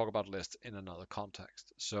we talk about lists in another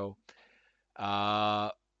context. So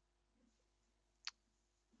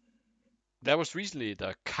there was recently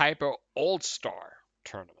the Kyber All-Star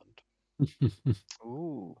tournament.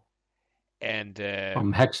 Ooh. And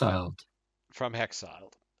From Hexiled. From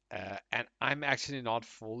Hexiled. And I'm actually not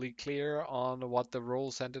fully clear on what the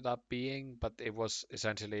rules ended up being, but it was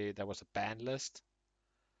essentially there was a ban list.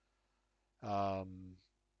 And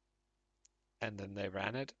then they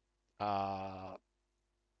ran it.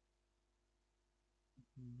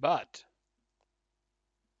 But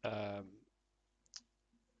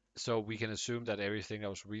so we can assume that everything that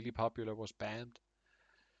was really popular was banned.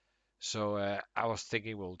 So I was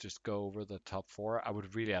thinking we'll just go over the top 4. I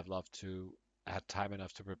would really have loved to had time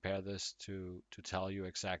enough to prepare this to tell you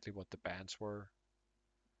exactly what the bans were.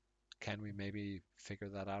 Can we maybe figure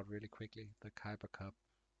that out really quickly? The Kyber Cup,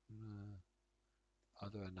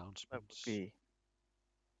 other announcements. That would be.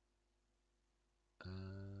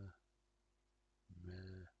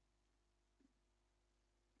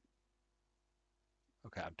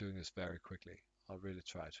 Okay, I'm doing this very quickly. I'll really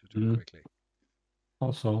try to do it quickly.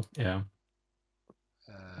 Also, yeah.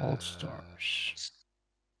 All-Stars.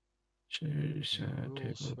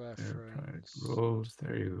 Rules reference. Rules,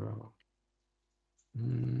 there you go.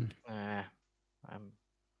 I'm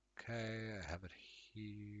Okay, I have it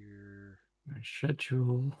here.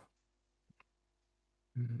 Schedule.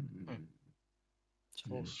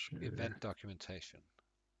 Event documentation.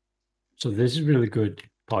 So this is really good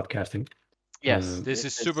podcasting. Yes. This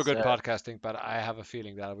is super good podcasting, but I have a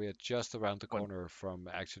feeling that we are just around the corner from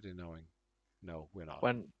actually knowing. No, we're not.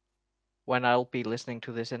 When I'll be listening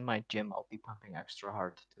to this in my gym, I'll be pumping extra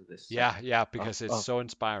hard to this. Yeah, because it's so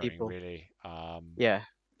inspiring, people. really.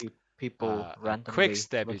 people randomly Quick,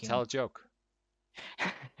 Stebby, looking. tell a joke.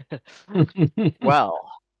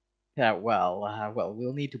 Well, yeah, well,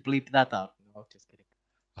 we'll need to bleep that out. No, just kidding.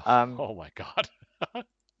 Oh my god.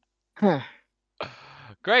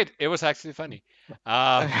 Great. It was actually funny.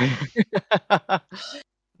 No,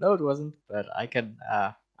 it wasn't. But I can.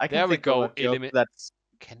 I can There we think of go. a joke that's.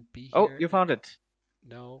 Can be Oh, here. you found it.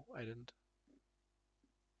 No, I didn't.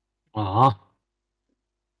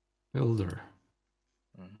 Builder.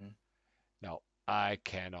 No, I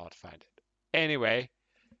cannot find it. Anyway,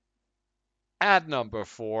 at number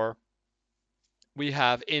 4, we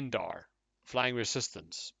have Indar, Flying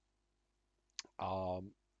Resistance.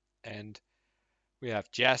 And we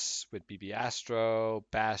have Jess with BB Astro,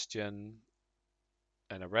 Bastion,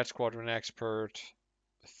 and a Red Squadron expert,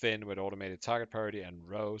 Finn with automated target priority, and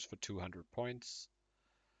Rose for 200 points.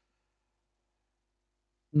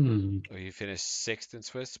 He finished 6th in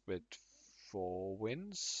Swiss with 4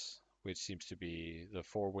 wins, which seems to be the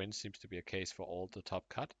 4 wins seems to be a case for all the top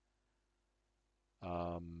cut.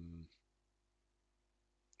 Do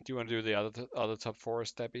you want to do the other top 4,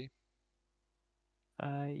 Stebby?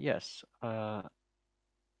 Yes.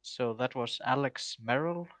 So that was Alex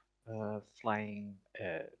Merrill, flying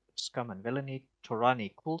Scum and Villainy,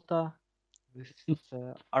 Torani Kulta with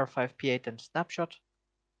R5P8 and Snapshot,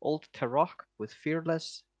 Old Terok with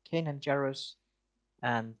Fearless, Kane and Jarrus,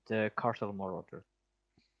 and Cartel Marauder.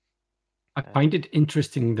 I find it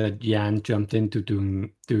interesting that Jan jumped into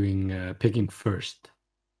doing picking first.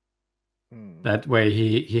 That way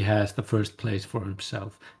he has the first place for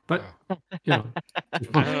himself. But you know,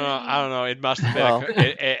 I don't know. It must have been.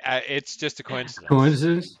 It's just a coincidence.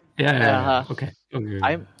 Coincidence? Yeah. Okay.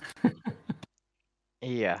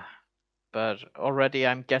 Yeah, but already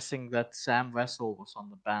I'm guessing that Sam Wessel was on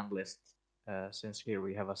the ban list, since here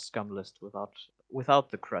we have a scum list without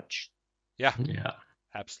the crutch. Yeah. Yeah.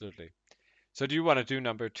 Absolutely. So do you want to do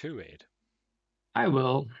number 2, Aid? I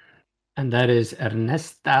will. And that is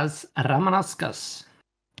Ernestas Ramanauskas.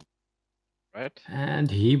 Right.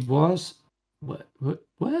 And he was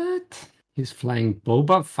what? He's flying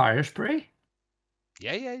Boba Fire Spray?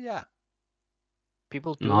 Yeah.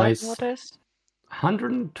 People do Nice. that nowadays?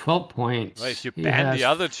 112 points. Well, if you ban the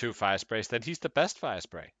other 2 fire sprays, then he's the best fire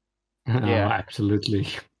spray. Yeah, absolutely.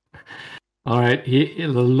 All right, the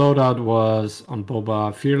loadout was on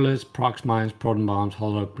Boba Fearless, Prox Mines, Proton Bombs,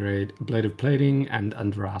 Hull Upgrade, Ablative Plating, and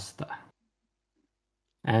Andrasta.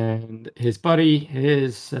 And his buddy,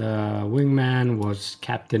 his wingman, was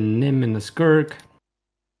Captain Nim in the Skirk.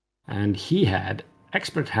 And he had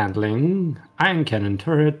Expert Handling, Iron Cannon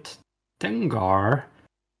Turret, Dengar,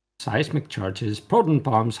 Seismic Charges, Proton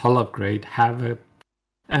Bombs, Hull Upgrade, Havoc,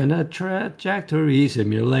 and a Trajectory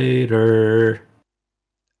Simulator.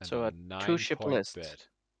 So a 2-ship list. Bid.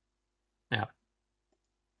 Yeah.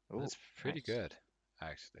 That's pretty good,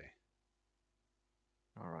 actually.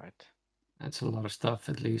 All right. That's a lot of stuff,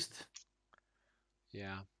 at least.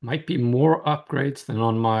 Yeah. Might be more upgrades than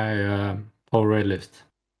on my Paul Ray list.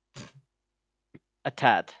 A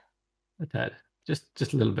tad.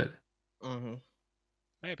 Just a little bit. Mm-hmm.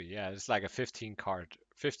 Maybe, yeah. It's like a 15 card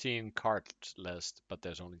list, but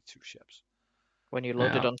there's only 2 ships. When you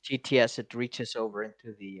load it on TTS, it reaches over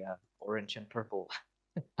into the orange and purple.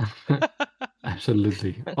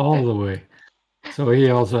 Absolutely, all the way. So he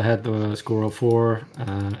also had the score of 4,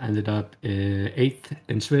 ended up 8th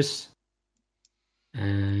in Swiss.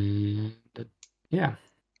 And yeah.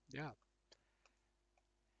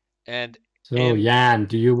 And so Jan,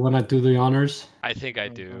 do you want to do the honors? I think I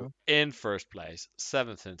do. In first place,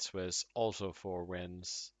 7th in Swiss, also 4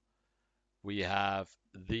 wins. We have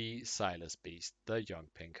the Silas Beast, the young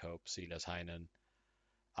Pink Hope, Silas Heinen,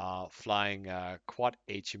 flying quad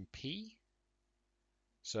HMP.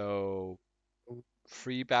 So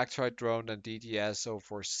 3 Bactroid drone and DDS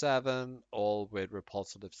 047, all with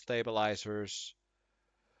repulsive stabilizers.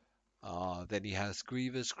 Then he has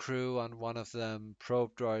Grievous crew on one of them,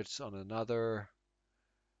 probe droids on another,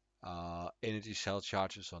 energy cell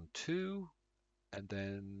charges on 2, and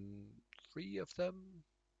then 3 of them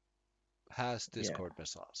has Discord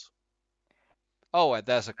missiles. Oh, and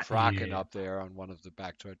there's a Kraken up there on one of the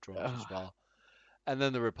Bactroid drones as well. And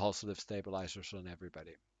then the repulsive stabilizers on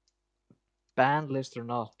everybody. Banned list or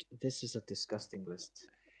not, this is a disgusting list.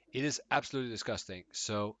 It is absolutely disgusting.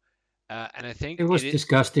 So, and I think it was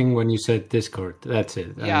disgusting when you said Discord. That's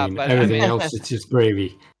it. Yeah, I mean, but everything else is just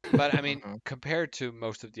gravy. But I mean, compared to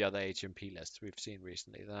most of the other HMP lists we've seen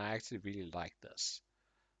recently, then I actually really like this.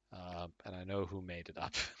 And I know who made it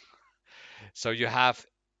up. So you have,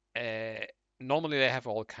 normally they have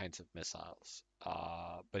all kinds of missiles,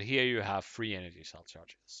 but here you have 3 energy cell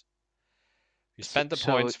charges. You spend the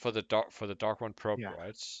So- points for the Dark One probe Yeah.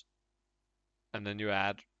 droids, and then you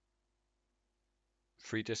add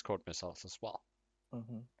free Discord missiles as well.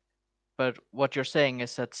 Mhm. But what you're saying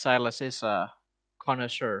is that Silas is a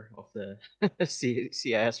connoisseur of the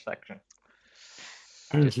CIS faction.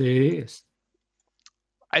 Apparently it is.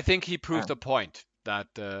 I think he proved Ah. the point that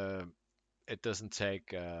it doesn't take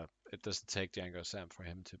Django Sam for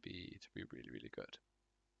him to be really, really good.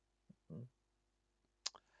 Mhm.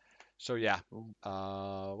 So yeah, Cool.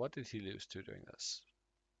 what did he lose to doing this?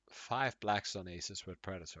 5 Black Sun aces with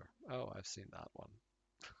Predator. Oh, I've seen that one.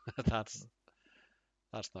 That's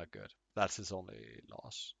not good. That's his only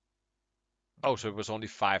loss. Oh, so it was only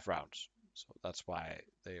 5 rounds. So that's why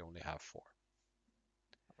they only have 4.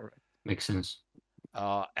 Makes sense.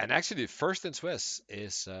 And actually, first in Swiss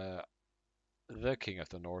is the King of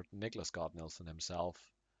the North, Niklas Gard Nielsen himself.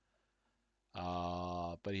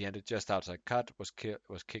 But he ended just outside cut, was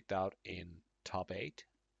kicked out in top 8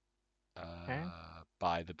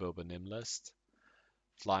 by the Boba Nim list,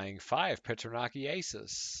 flying 5 Petronaki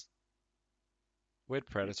aces with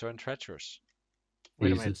Predator and Treacherous.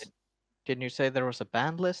 Wait a minute. Jesus. Didn't you say there was a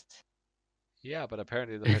band list? Yeah, but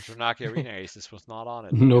apparently the Petronaki Arena aces was not on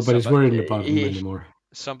it. Nobody's Somebody- worried about them Yeah. anymore.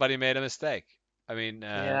 Somebody made a mistake. I mean,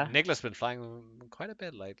 Yeah. Niklas been flying them quite a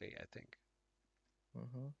bit lately, I think.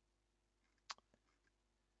 Mm-hmm.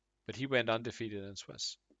 But he went undefeated in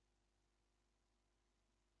Swiss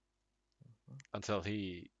until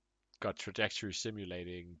he got trajectory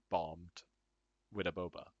simulating bombed with a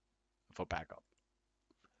Boba for backup.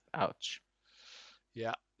 Ouch.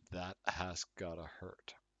 Yeah, that has gotta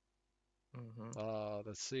hurt. Mm-hmm.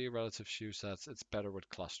 Let's see, relative shoe sets. It's better with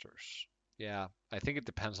clusters. Yeah, I think it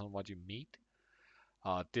depends on what you meet.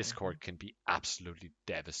 Discord can be absolutely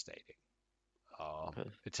devastating. Okay.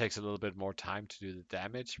 It takes a little bit more time to do the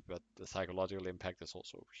damage, but the psychological impact is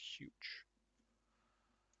also huge.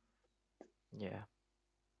 Yeah.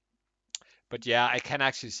 But yeah, I can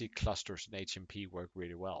actually see clusters in HMP work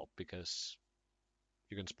really well because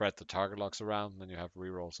you can spread the target locks around, and then you have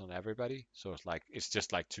rerolls on everybody. So it's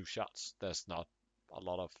just like 2 shots. There's not a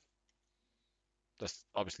lot of. That's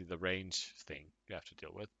obviously the range thing you have to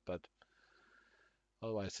deal with, but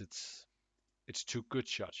otherwise it's 2 good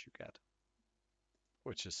shots you get,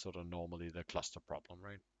 which is sort of normally the cluster problem,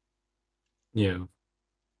 right? Yeah.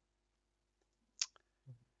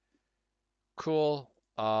 Cool.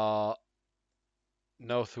 No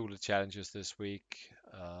Thule challenges this week.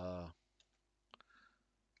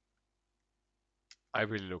 I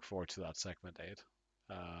really look forward to that segment 8.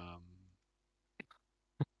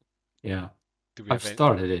 Yeah. Do we I've have any?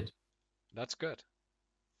 started it. That's good.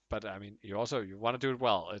 But I mean, you want to do it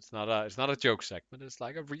well. It's not a joke segment. It's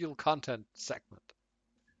like a real content segment.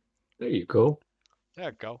 There you go. There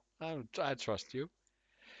you go. I trust you.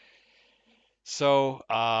 So,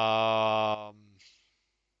 I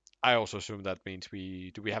also assume that means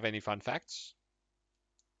do we have any fun facts?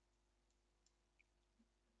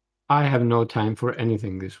 I have no time for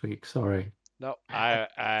anything this week. Sorry. No,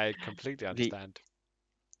 I completely understand.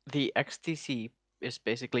 The XTC is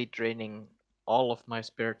basically draining all of my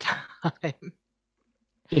spare time.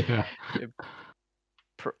 Yeah.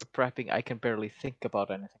 Prepping, I can barely think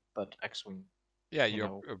about anything but X-Wing. Yeah,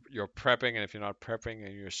 you you're prepping, and if you're not prepping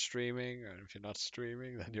and you're streaming, and if you're not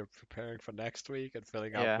streaming, then you're preparing for next week and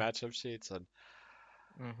filling out Yeah. matchup sheets, and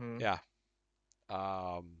Mm-hmm. yeah.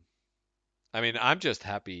 I mean, I'm just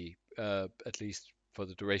happy, at least for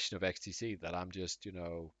the duration of XTC, that I'm just,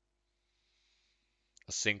 a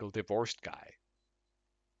single divorced guy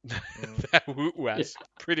who has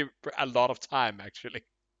a lot of time actually,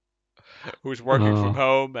 who's working from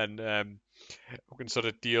home and who can sort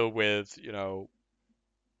of deal with,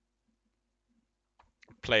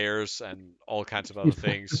 players and all kinds of other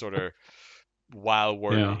things sort of while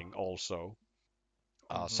working also.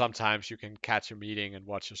 Sometimes you can catch a meeting and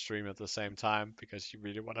watch a stream at the same time because you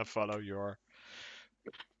really want to follow your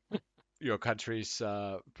country's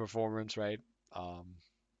performance, right?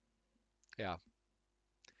 Yeah.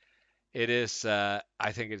 It is. I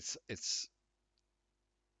think it's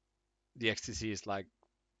the XTC is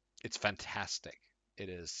it's fantastic. It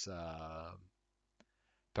is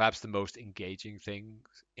perhaps the most engaging thing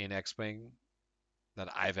in X-Wing that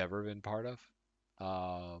I've ever been part of.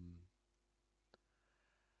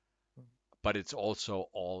 But it's also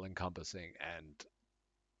all-encompassing, and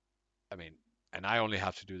I mean, and I only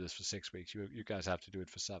have to do this for 6 weeks. You guys have to do it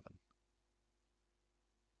for 7.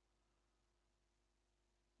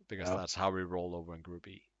 Because that's how we roll over in Group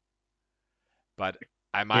E. But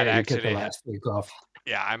I might get the actually last week off.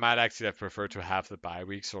 Yeah, I might actually have preferred to have the bye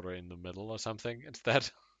week sort of in the middle or something instead.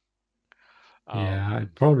 Yeah,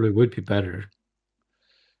 it probably would be better.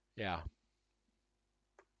 Yeah.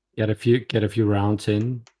 Get a few rounds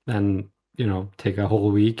in, then take a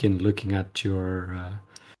whole week in looking at your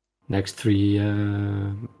next 3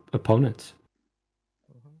 opponents.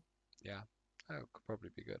 Yeah, that could probably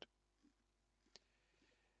be good.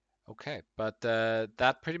 Okay, but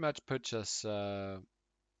that pretty much puts us. We're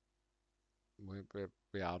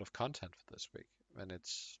out of content for this week, and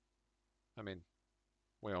I mean,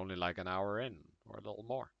 we're only like an hour in or a little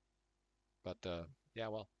more. But yeah,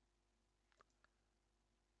 well,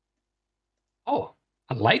 Oh,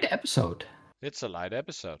 a light episode. it's a light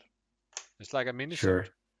episode. It's like a mini Sure.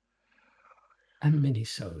 A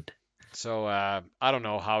mini-sode. So I don't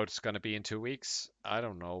know how it's going to be in 2 weeks. I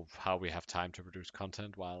don't know how we have time to produce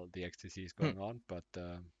content while the XTC is going on, but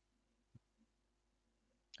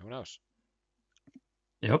who knows?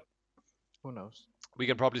 Yep. Who knows? We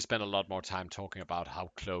can probably spend a lot more time talking about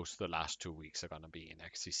how close the last 2 weeks are going to be in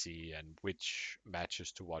XTC and which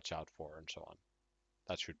matches to watch out for and so on.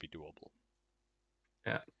 That should be doable.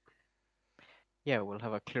 Yeah. Yeah, we'll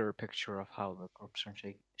have a clearer picture of how the groups are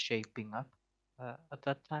shaping up at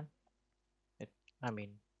that time.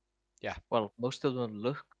 Yeah. Well, most of them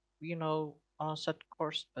look, on a set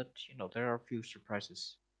course, but there are a few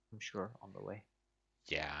surprises, I'm sure, on the way.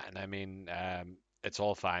 Yeah, and I mean, it's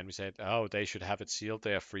all fine. We said, oh, they should have it sealed.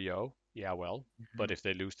 They are 3-0. Yeah, well, but if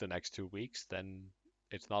they lose the next 2 weeks, then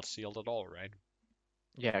it's not sealed at all, right?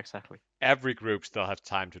 Yeah, exactly. Every group still have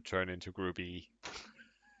time to turn into Group E.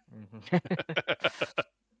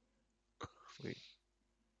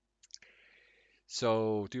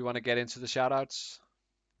 So, do you want to get into the shoutouts?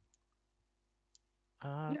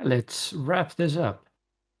 Yeah, let's wrap this up.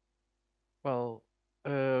 Well,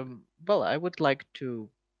 I would like to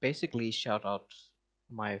basically shout out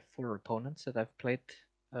my 4 opponents that I've played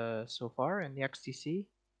so far in the XTC.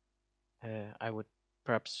 I would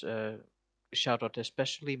perhaps shout out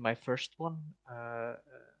especially my first one,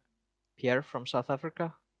 Pierre from South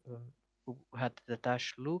Africa, who had the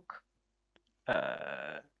Dash Luke,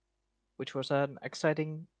 which was an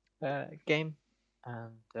exciting game,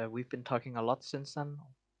 and we've been talking a lot since then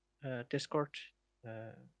on Discord,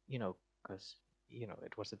 because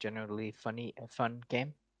it was a genuinely fun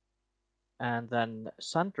game. And then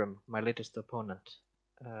Sandrum, my latest opponent,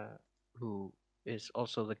 who is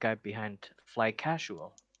also the guy behind Fly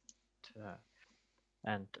Casual.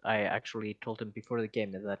 And I actually told him before the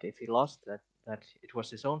game that if he lost, that it was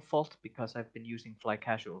his own fault because I've been using Fly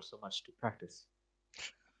Casual so much to practice.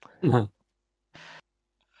 And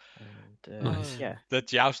yeah, The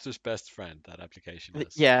Jouster's best friend, that application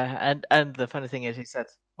is. Yeah, and the funny thing is, he said,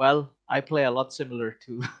 "Well, I play a lot similar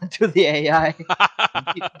to the AI,"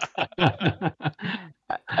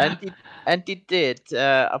 and he did.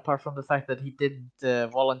 Apart from the fact that he didn't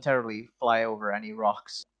voluntarily fly over any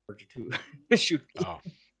rocks in order to shoot me. Oh,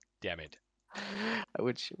 damn it!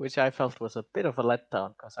 Which I felt was a bit of a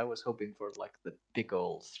letdown because I was hoping for like the big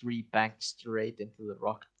old 3 banks straight into the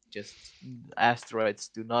rock. Just asteroids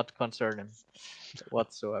do not concern him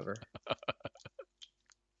whatsoever.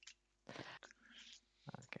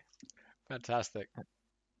 Okay. Fantastic.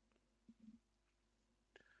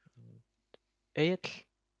 Ayat?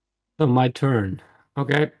 So my turn.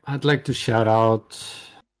 Okay, I'd like to shout out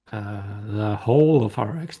the whole of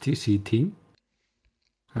our XTC team.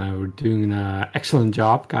 We're doing an excellent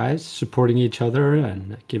job, guys, supporting each other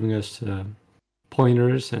and giving us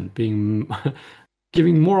pointers and being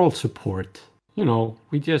giving moral support.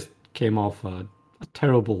 We just came off a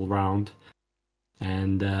terrible round,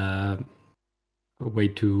 and a way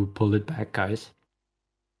to pull it back, guys.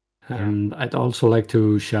 And I'd also like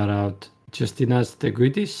to shout out Justinas de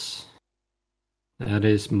Guidis. That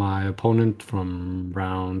is my opponent from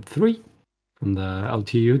round 3 from the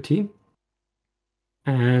LTU team.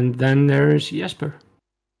 And then there's Jesper.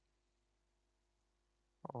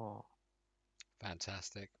 Oh,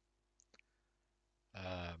 fantastic.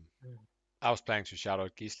 I was planning to shout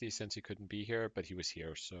out Gisli since he couldn't be here, but he was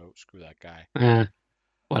here, so screw that guy.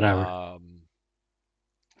 Whatever.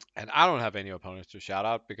 And I don't have any opponents to shout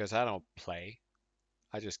out because I don't play.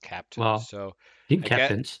 I just captain. Well, so team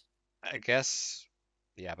captains. I guess,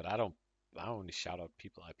 yeah, but I only shout out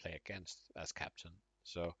people I play against as captain.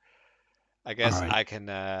 So I guess Right. I can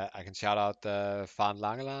shout out Van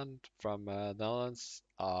Langeland from Netherlands.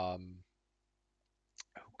 Who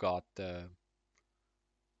got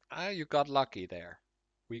you got lucky there.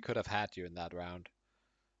 We could have had you in that round,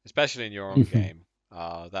 especially in your own game.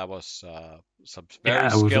 That was some very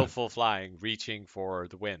skillful flying, reaching for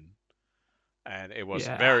the win, and it was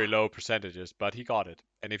very low percentages, but he got it.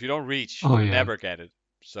 And if you don't reach, you never get it.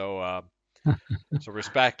 So